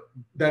yet, but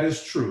that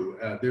is true.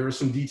 There are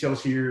some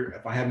details here.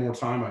 If I had more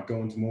time, I'd go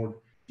into more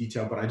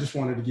detail, but I just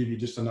wanted to give you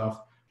just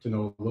enough to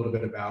know a little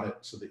bit about it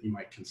so that you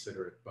might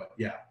consider it. But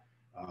yeah,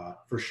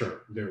 for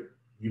sure.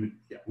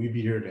 We'd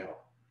be here to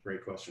help.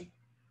 Great question.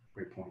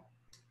 Great point.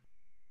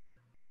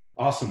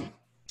 Awesome.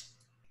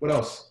 What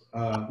else?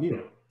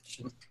 Neil.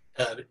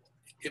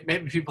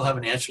 Maybe people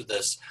haven't answered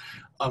this.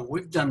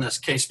 We've done this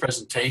case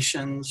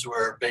presentations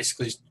where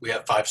basically we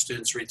have 5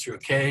 students read through a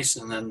case,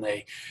 and then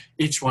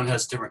each one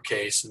has a different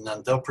case, and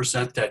then they'll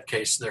present that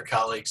case to their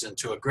colleagues and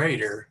to a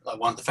grader,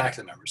 one of the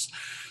faculty members.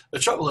 The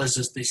trouble is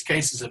these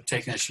cases have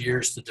taken us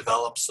years to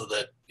develop so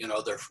that, you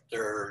know,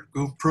 they're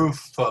group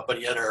proof,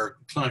 but yet are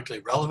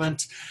clinically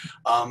relevant.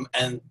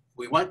 And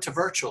we went to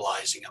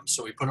virtualizing them.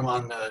 So we put them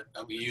on,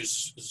 we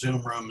use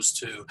Zoom rooms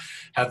to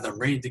have them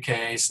read the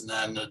case, and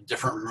then a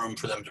different room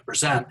for them to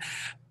present.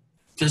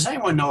 Does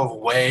anyone know of a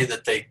way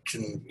that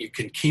you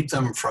can keep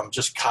them from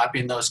just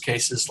copying those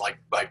cases, like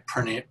by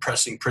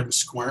pressing print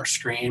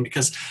screen?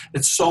 Because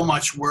it's so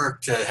much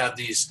work to have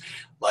these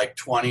like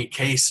 20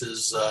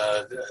 cases.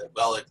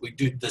 We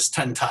do this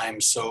 10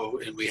 times, so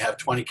and we have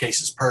 20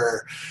 cases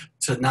per,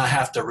 to not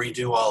have to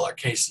redo all our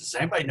cases. Does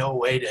anybody know a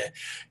way to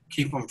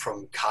keep them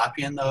from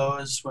copying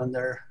those when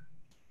they're?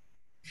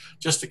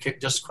 Just a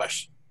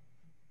question.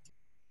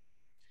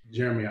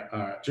 Jeremy,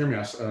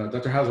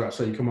 Dr. Hauser, I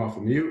saw you come off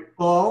of mute.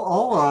 Well,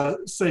 I'll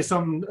say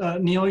something.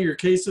 Neil, your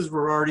cases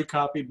were already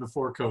copied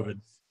before COVID.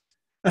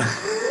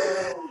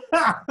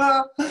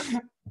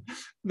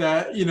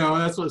 That, you know,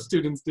 that's what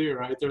students do,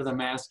 right? They're the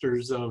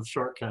masters of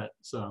shortcut.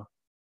 So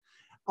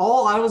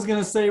all I was going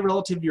to say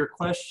relative to your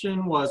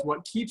question was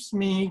what keeps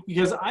me,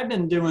 because I've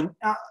been doing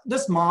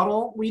this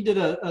model. We did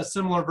a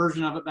similar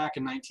version of it back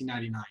in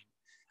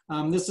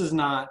 1999. This is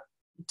not,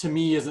 to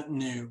me, isn't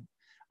new.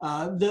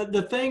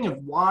 The thing of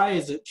why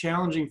is it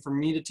challenging for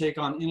me to take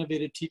on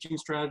innovative teaching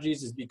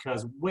strategies is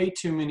because way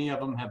too many of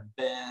them have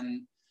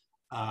been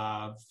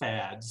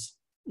fads,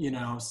 you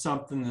know,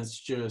 something that's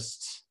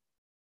just,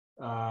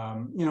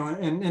 you know,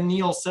 and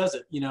Neil says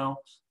it, you know,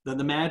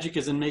 the magic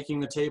is in making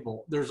the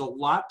table. There's a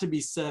lot to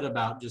be said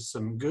about just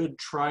some good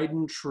tried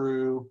and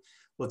true,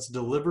 let's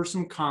deliver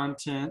some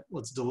content,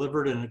 let's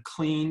deliver it in a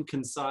clean,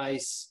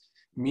 concise,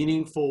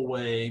 meaningful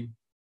way.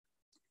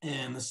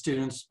 And the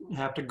students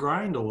have to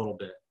grind a little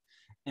bit.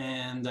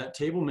 And that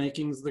table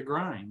making is the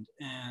grind.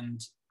 And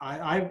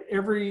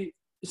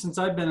since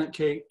I've been at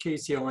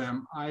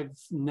KCOM, I've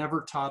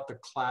never taught the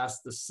class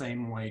the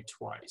same way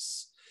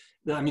twice.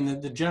 I mean,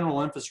 the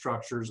general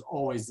infrastructure is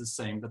always the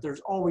same, but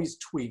there's always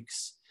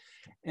tweaks.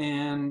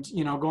 And,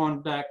 you know,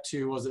 going back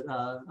to, was it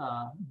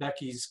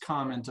Becky's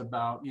comment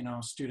about, you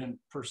know, student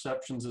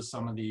perceptions of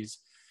some of these,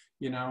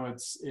 you know,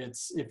 it's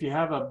if you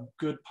have a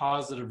good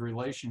positive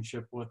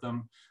relationship with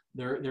them,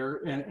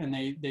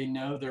 they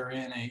know they're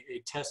in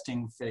a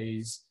testing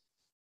phase,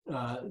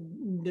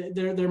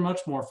 they're much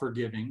more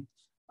forgiving,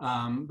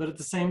 but at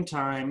the same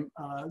time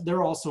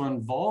they're also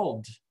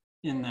involved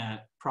in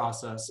that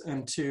process,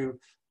 and to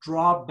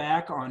draw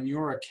back on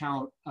your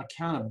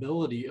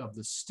accountability of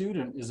the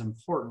student is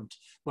important.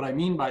 What I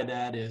mean by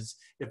that is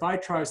if I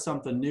try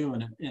something new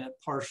and it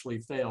partially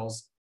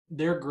fails,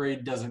 their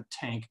grade doesn't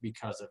tank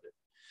because of it.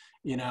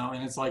 You know,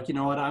 and it's like, you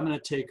know what, I'm going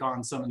to take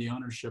on some of the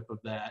ownership of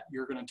that.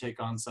 You're going to take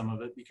on some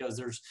of it because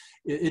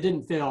it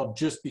didn't fail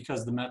just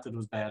because the method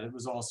was bad. It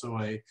was also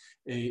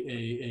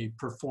a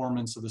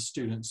performance of the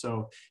student.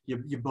 So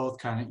you both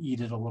kind of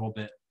eat it a little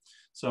bit.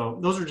 So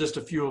those are just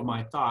a few of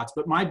my thoughts.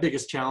 But my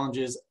biggest challenge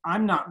is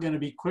I'm not going to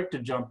be quick to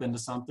jump into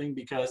something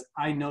because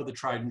I know the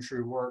tried and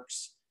true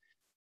works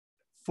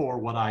for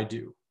what I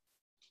do.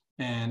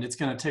 And it's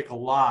going to take a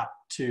lot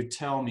to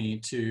tell me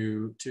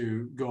to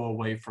go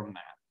away from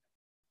that.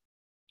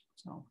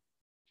 So,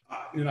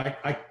 you know,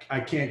 I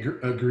can't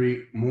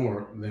agree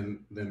more than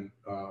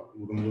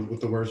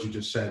with the words you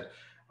just said.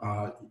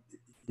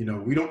 You know,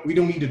 we don't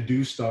need to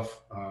do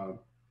stuff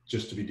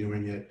just to be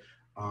doing it.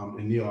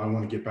 And Neil, I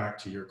want to get back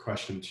to your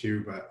question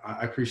too, but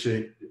I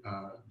appreciate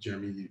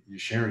Jeremy you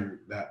sharing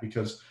that,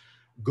 because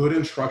good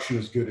instruction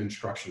is good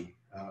instruction.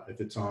 If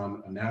it's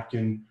on a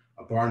napkin,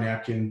 a bar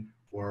napkin,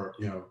 or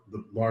you know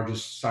the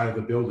largest side of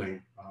the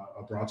building,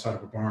 a broad side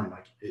of a barn,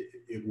 like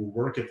it will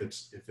work if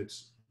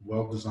it's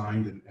well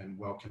designed and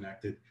well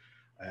connected.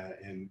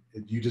 And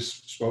you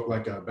just spoke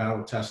like a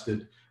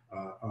battle-tested,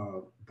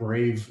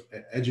 brave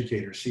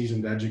educator,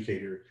 seasoned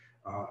educator,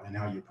 and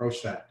how you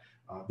approach that.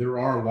 There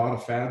are a lot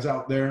of fads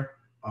out there.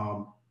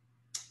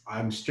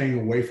 I'm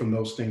staying away from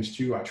those things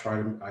too. I try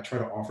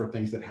to offer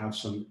things that have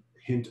some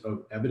hint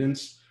of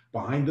evidence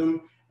behind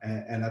them,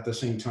 and at the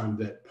same time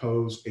that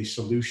pose a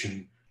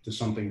solution to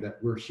something that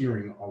we're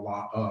hearing a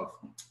lot of.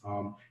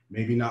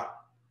 Maybe not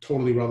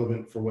totally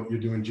relevant for what you're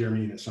doing,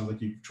 Jeremy, and it sounds like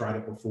you've tried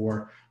it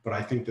before, but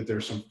I think that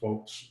there's some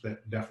folks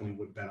that definitely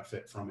would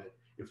benefit from it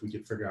if we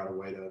could figure out a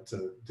way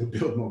to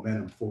build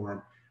momentum for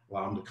them,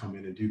 allow them to come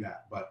in and do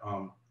that. But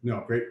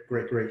no,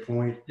 great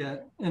point. Yeah,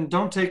 and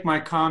don't take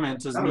my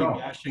comments as Not me at all.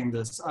 bashing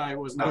this. I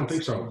was not I don't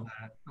think saying so.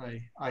 that.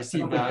 I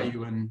see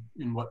value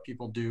in what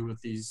people do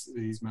with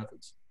these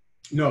methods.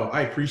 No,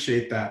 I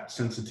appreciate that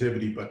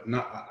sensitivity, but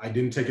I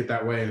didn't take it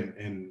that way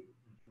and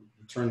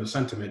return the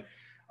sentiment.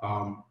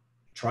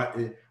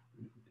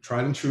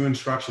 Tried and true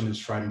instruction is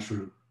tried and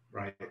true,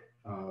 right?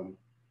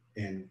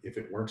 And if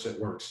it works, it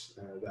works.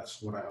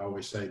 That's what I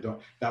always say.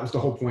 That was the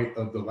whole point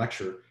of the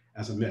lecture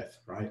as a myth,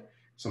 right?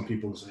 Some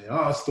people say,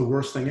 oh, it's the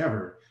worst thing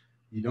ever.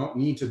 You don't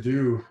need to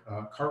do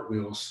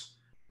cartwheels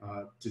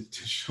to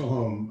show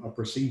them a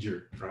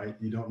procedure, right?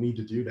 You don't need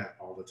to do that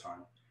all the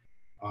time.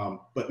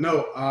 But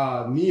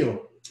no,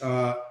 Neil,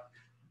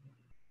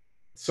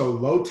 so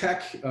low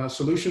tech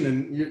solution,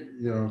 and you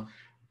know,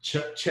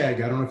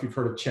 Chegg, I don't know if you've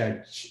heard of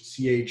Chegg,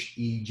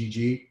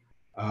 C-H-E-G-G,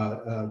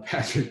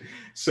 Patrick.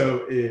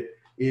 So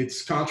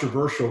it's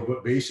controversial,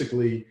 but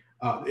basically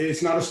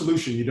it's not a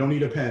solution. You don't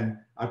need a pen,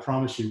 I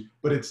promise you,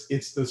 but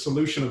it's the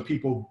solution of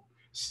people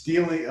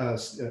stealing.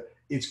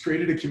 It's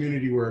created a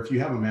community where if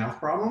you have a math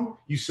problem,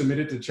 you submit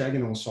it to Chegg and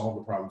it will solve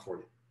the problem for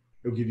you.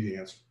 It'll give you the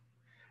answer,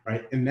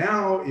 right? And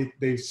now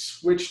they've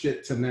switched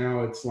it to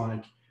now it's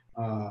like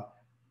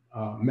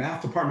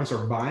math departments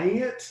are buying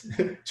it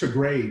to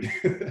grade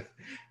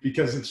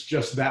because it's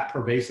just that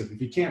pervasive.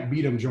 If you can't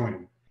beat them, join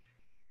them.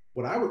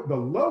 The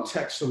low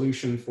tech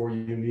solution for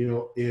you,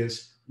 Neil,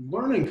 is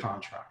learning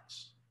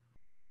contracts.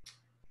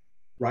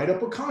 write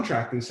up a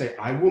contract and say,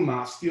 I will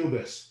not steal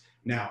this.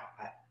 Now,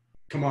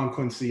 come on,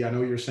 Quincy, I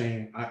know you're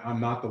saying I'm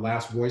not the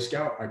last Boy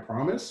Scout, I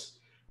promise,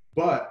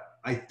 but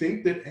I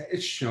think that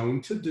it's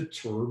shown to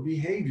deter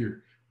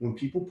behavior. When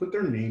people put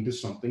their name to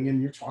something, and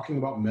you're talking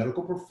about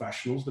medical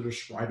professionals that are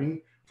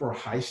striving for a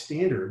high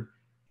standard,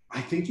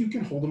 I think you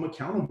can hold them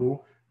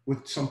accountable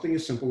with something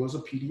as simple as a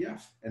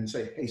PDF and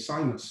say, hey,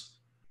 sign this.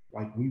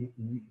 Like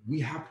we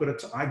have put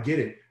it, I get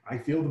it. I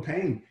feel the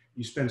pain.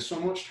 You spend so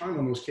much time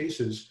on those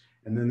cases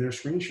and then they're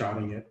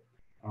screenshotting it,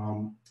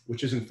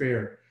 which isn't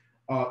fair.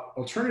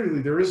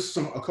 Alternatively, there is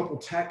a couple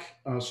tech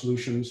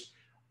solutions.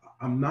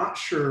 I'm not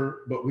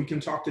sure, but we can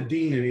talk to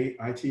Dean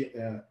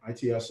and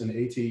ITS and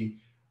AT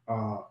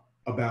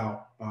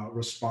about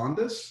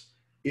Respondus.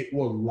 It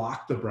will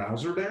lock the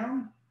browser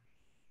down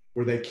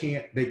where they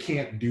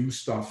can't do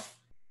stuff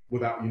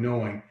without you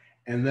knowing.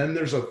 And then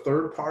there's a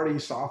third-party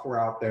software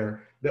out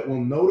there that will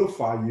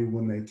notify you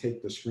when they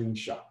take the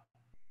screenshot.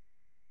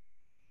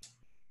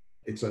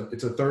 It's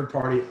a third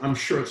party. I'm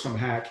sure it's some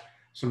hack,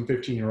 some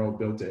 15-year-old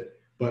built it,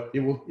 but it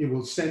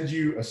will send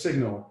you a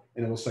signal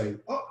and it will say,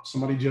 oh,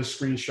 somebody just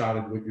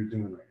screenshotted what you're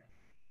doing right now.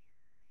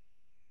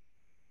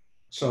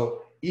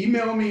 So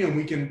email me and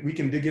we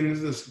can dig into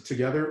this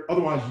together.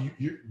 Otherwise,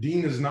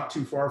 Dean is not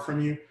too far from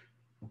you.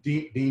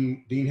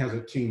 Dean has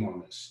a team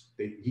on this.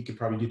 He could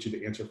probably get you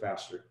the answer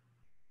faster.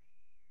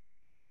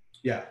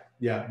 Yeah,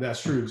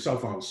 that's true. Cell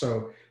phones.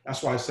 So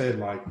that's why I said,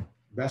 like,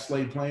 best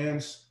laid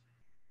plans,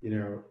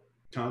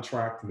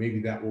 contract, maybe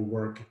that will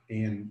work,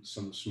 and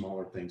some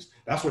smaller things.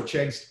 That's what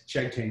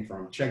Chegg came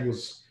from. Chegg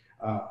was,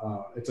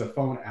 it's a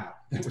phone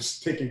app that was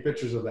taking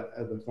pictures of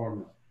the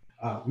formula.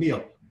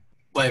 Neil.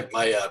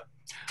 My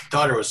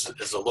daughter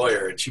is a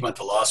lawyer, and she went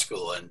to law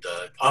school, and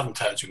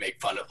oftentimes we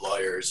make fun of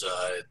lawyers,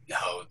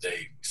 how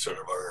they sort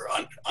of are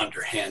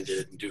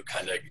underhanded and do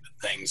kind of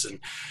things. And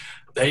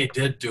they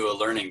did do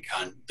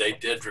they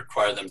did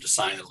require them to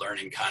sign a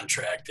learning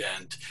contract,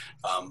 and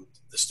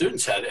the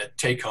students had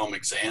take-home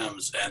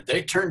exams, and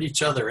they turned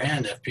each other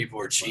in if people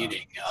were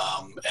cheating.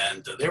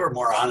 And they were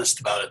more honest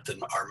about it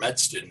than our med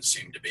students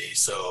seem to be.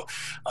 So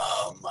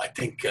I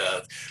think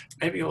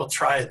maybe we'll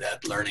try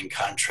that learning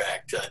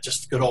contract,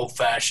 just good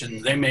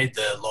old-fashioned. They made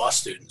the law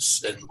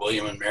students in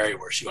William and Mary,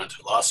 where she went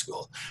to law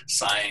school,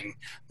 sign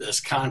this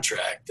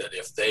contract that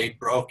if they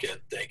broke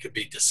it, they could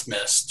be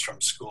dismissed from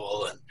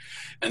school.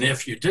 And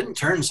if you didn't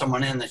turn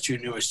someone in that you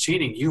knew was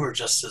cheating, you were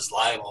just as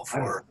liable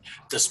for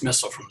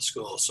dismissal from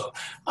school. So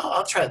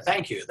I'll try it.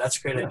 Thank you. That's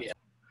a great idea.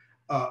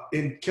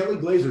 And Kelly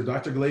Glazer,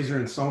 Dr. Glazer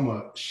in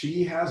Soma,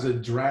 she has a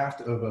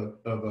draft of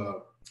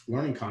a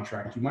learning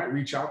contract. You might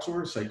reach out to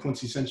her, say,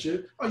 Quincy sent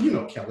you. Oh, you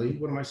know Kelly.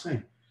 What am I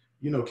saying?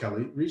 You know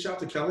Kelly. Reach out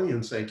to Kelly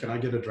and say, can I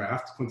get a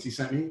draft Quincy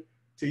sent me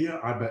to you?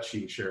 I bet she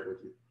can share it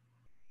with you.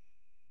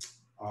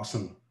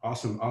 Awesome.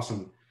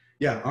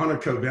 Yeah, honor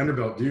code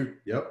Vanderbilt, Duke.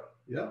 Yep.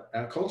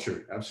 At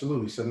culture.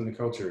 Absolutely. Setting the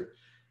culture.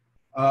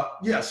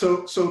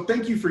 So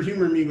thank you for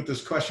humoring me with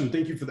this question.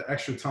 Thank you for the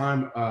extra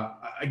time.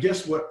 I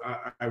guess what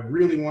I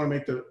really want to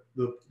make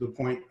the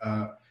point,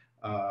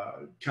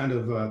 kind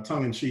of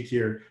tongue in cheek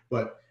here,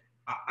 but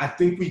I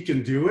think we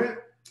can do it.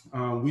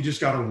 We just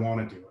got to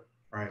want to do it,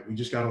 right? We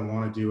just got to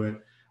want to do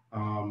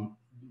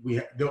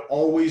it. There'll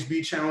always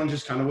be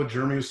challenges, kind of what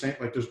Jeremy was saying,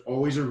 like there's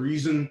always a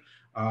reason,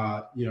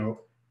 but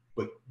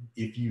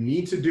if you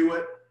need to do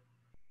it,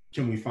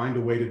 can we find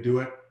a way to do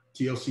it?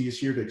 TLC is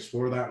here to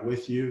explore that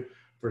with you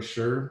for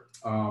sure.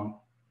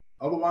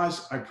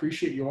 Otherwise, I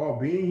appreciate you all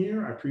being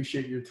here. I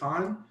appreciate your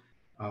time.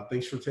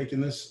 Thanks for taking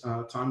this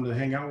time to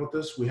hang out with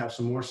us. We have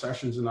some more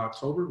sessions in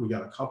October. We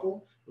got a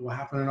couple that will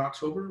happen in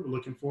October. We're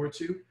looking forward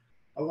to.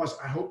 Otherwise,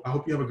 I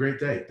hope you have a great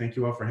day. Thank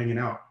you all for hanging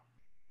out.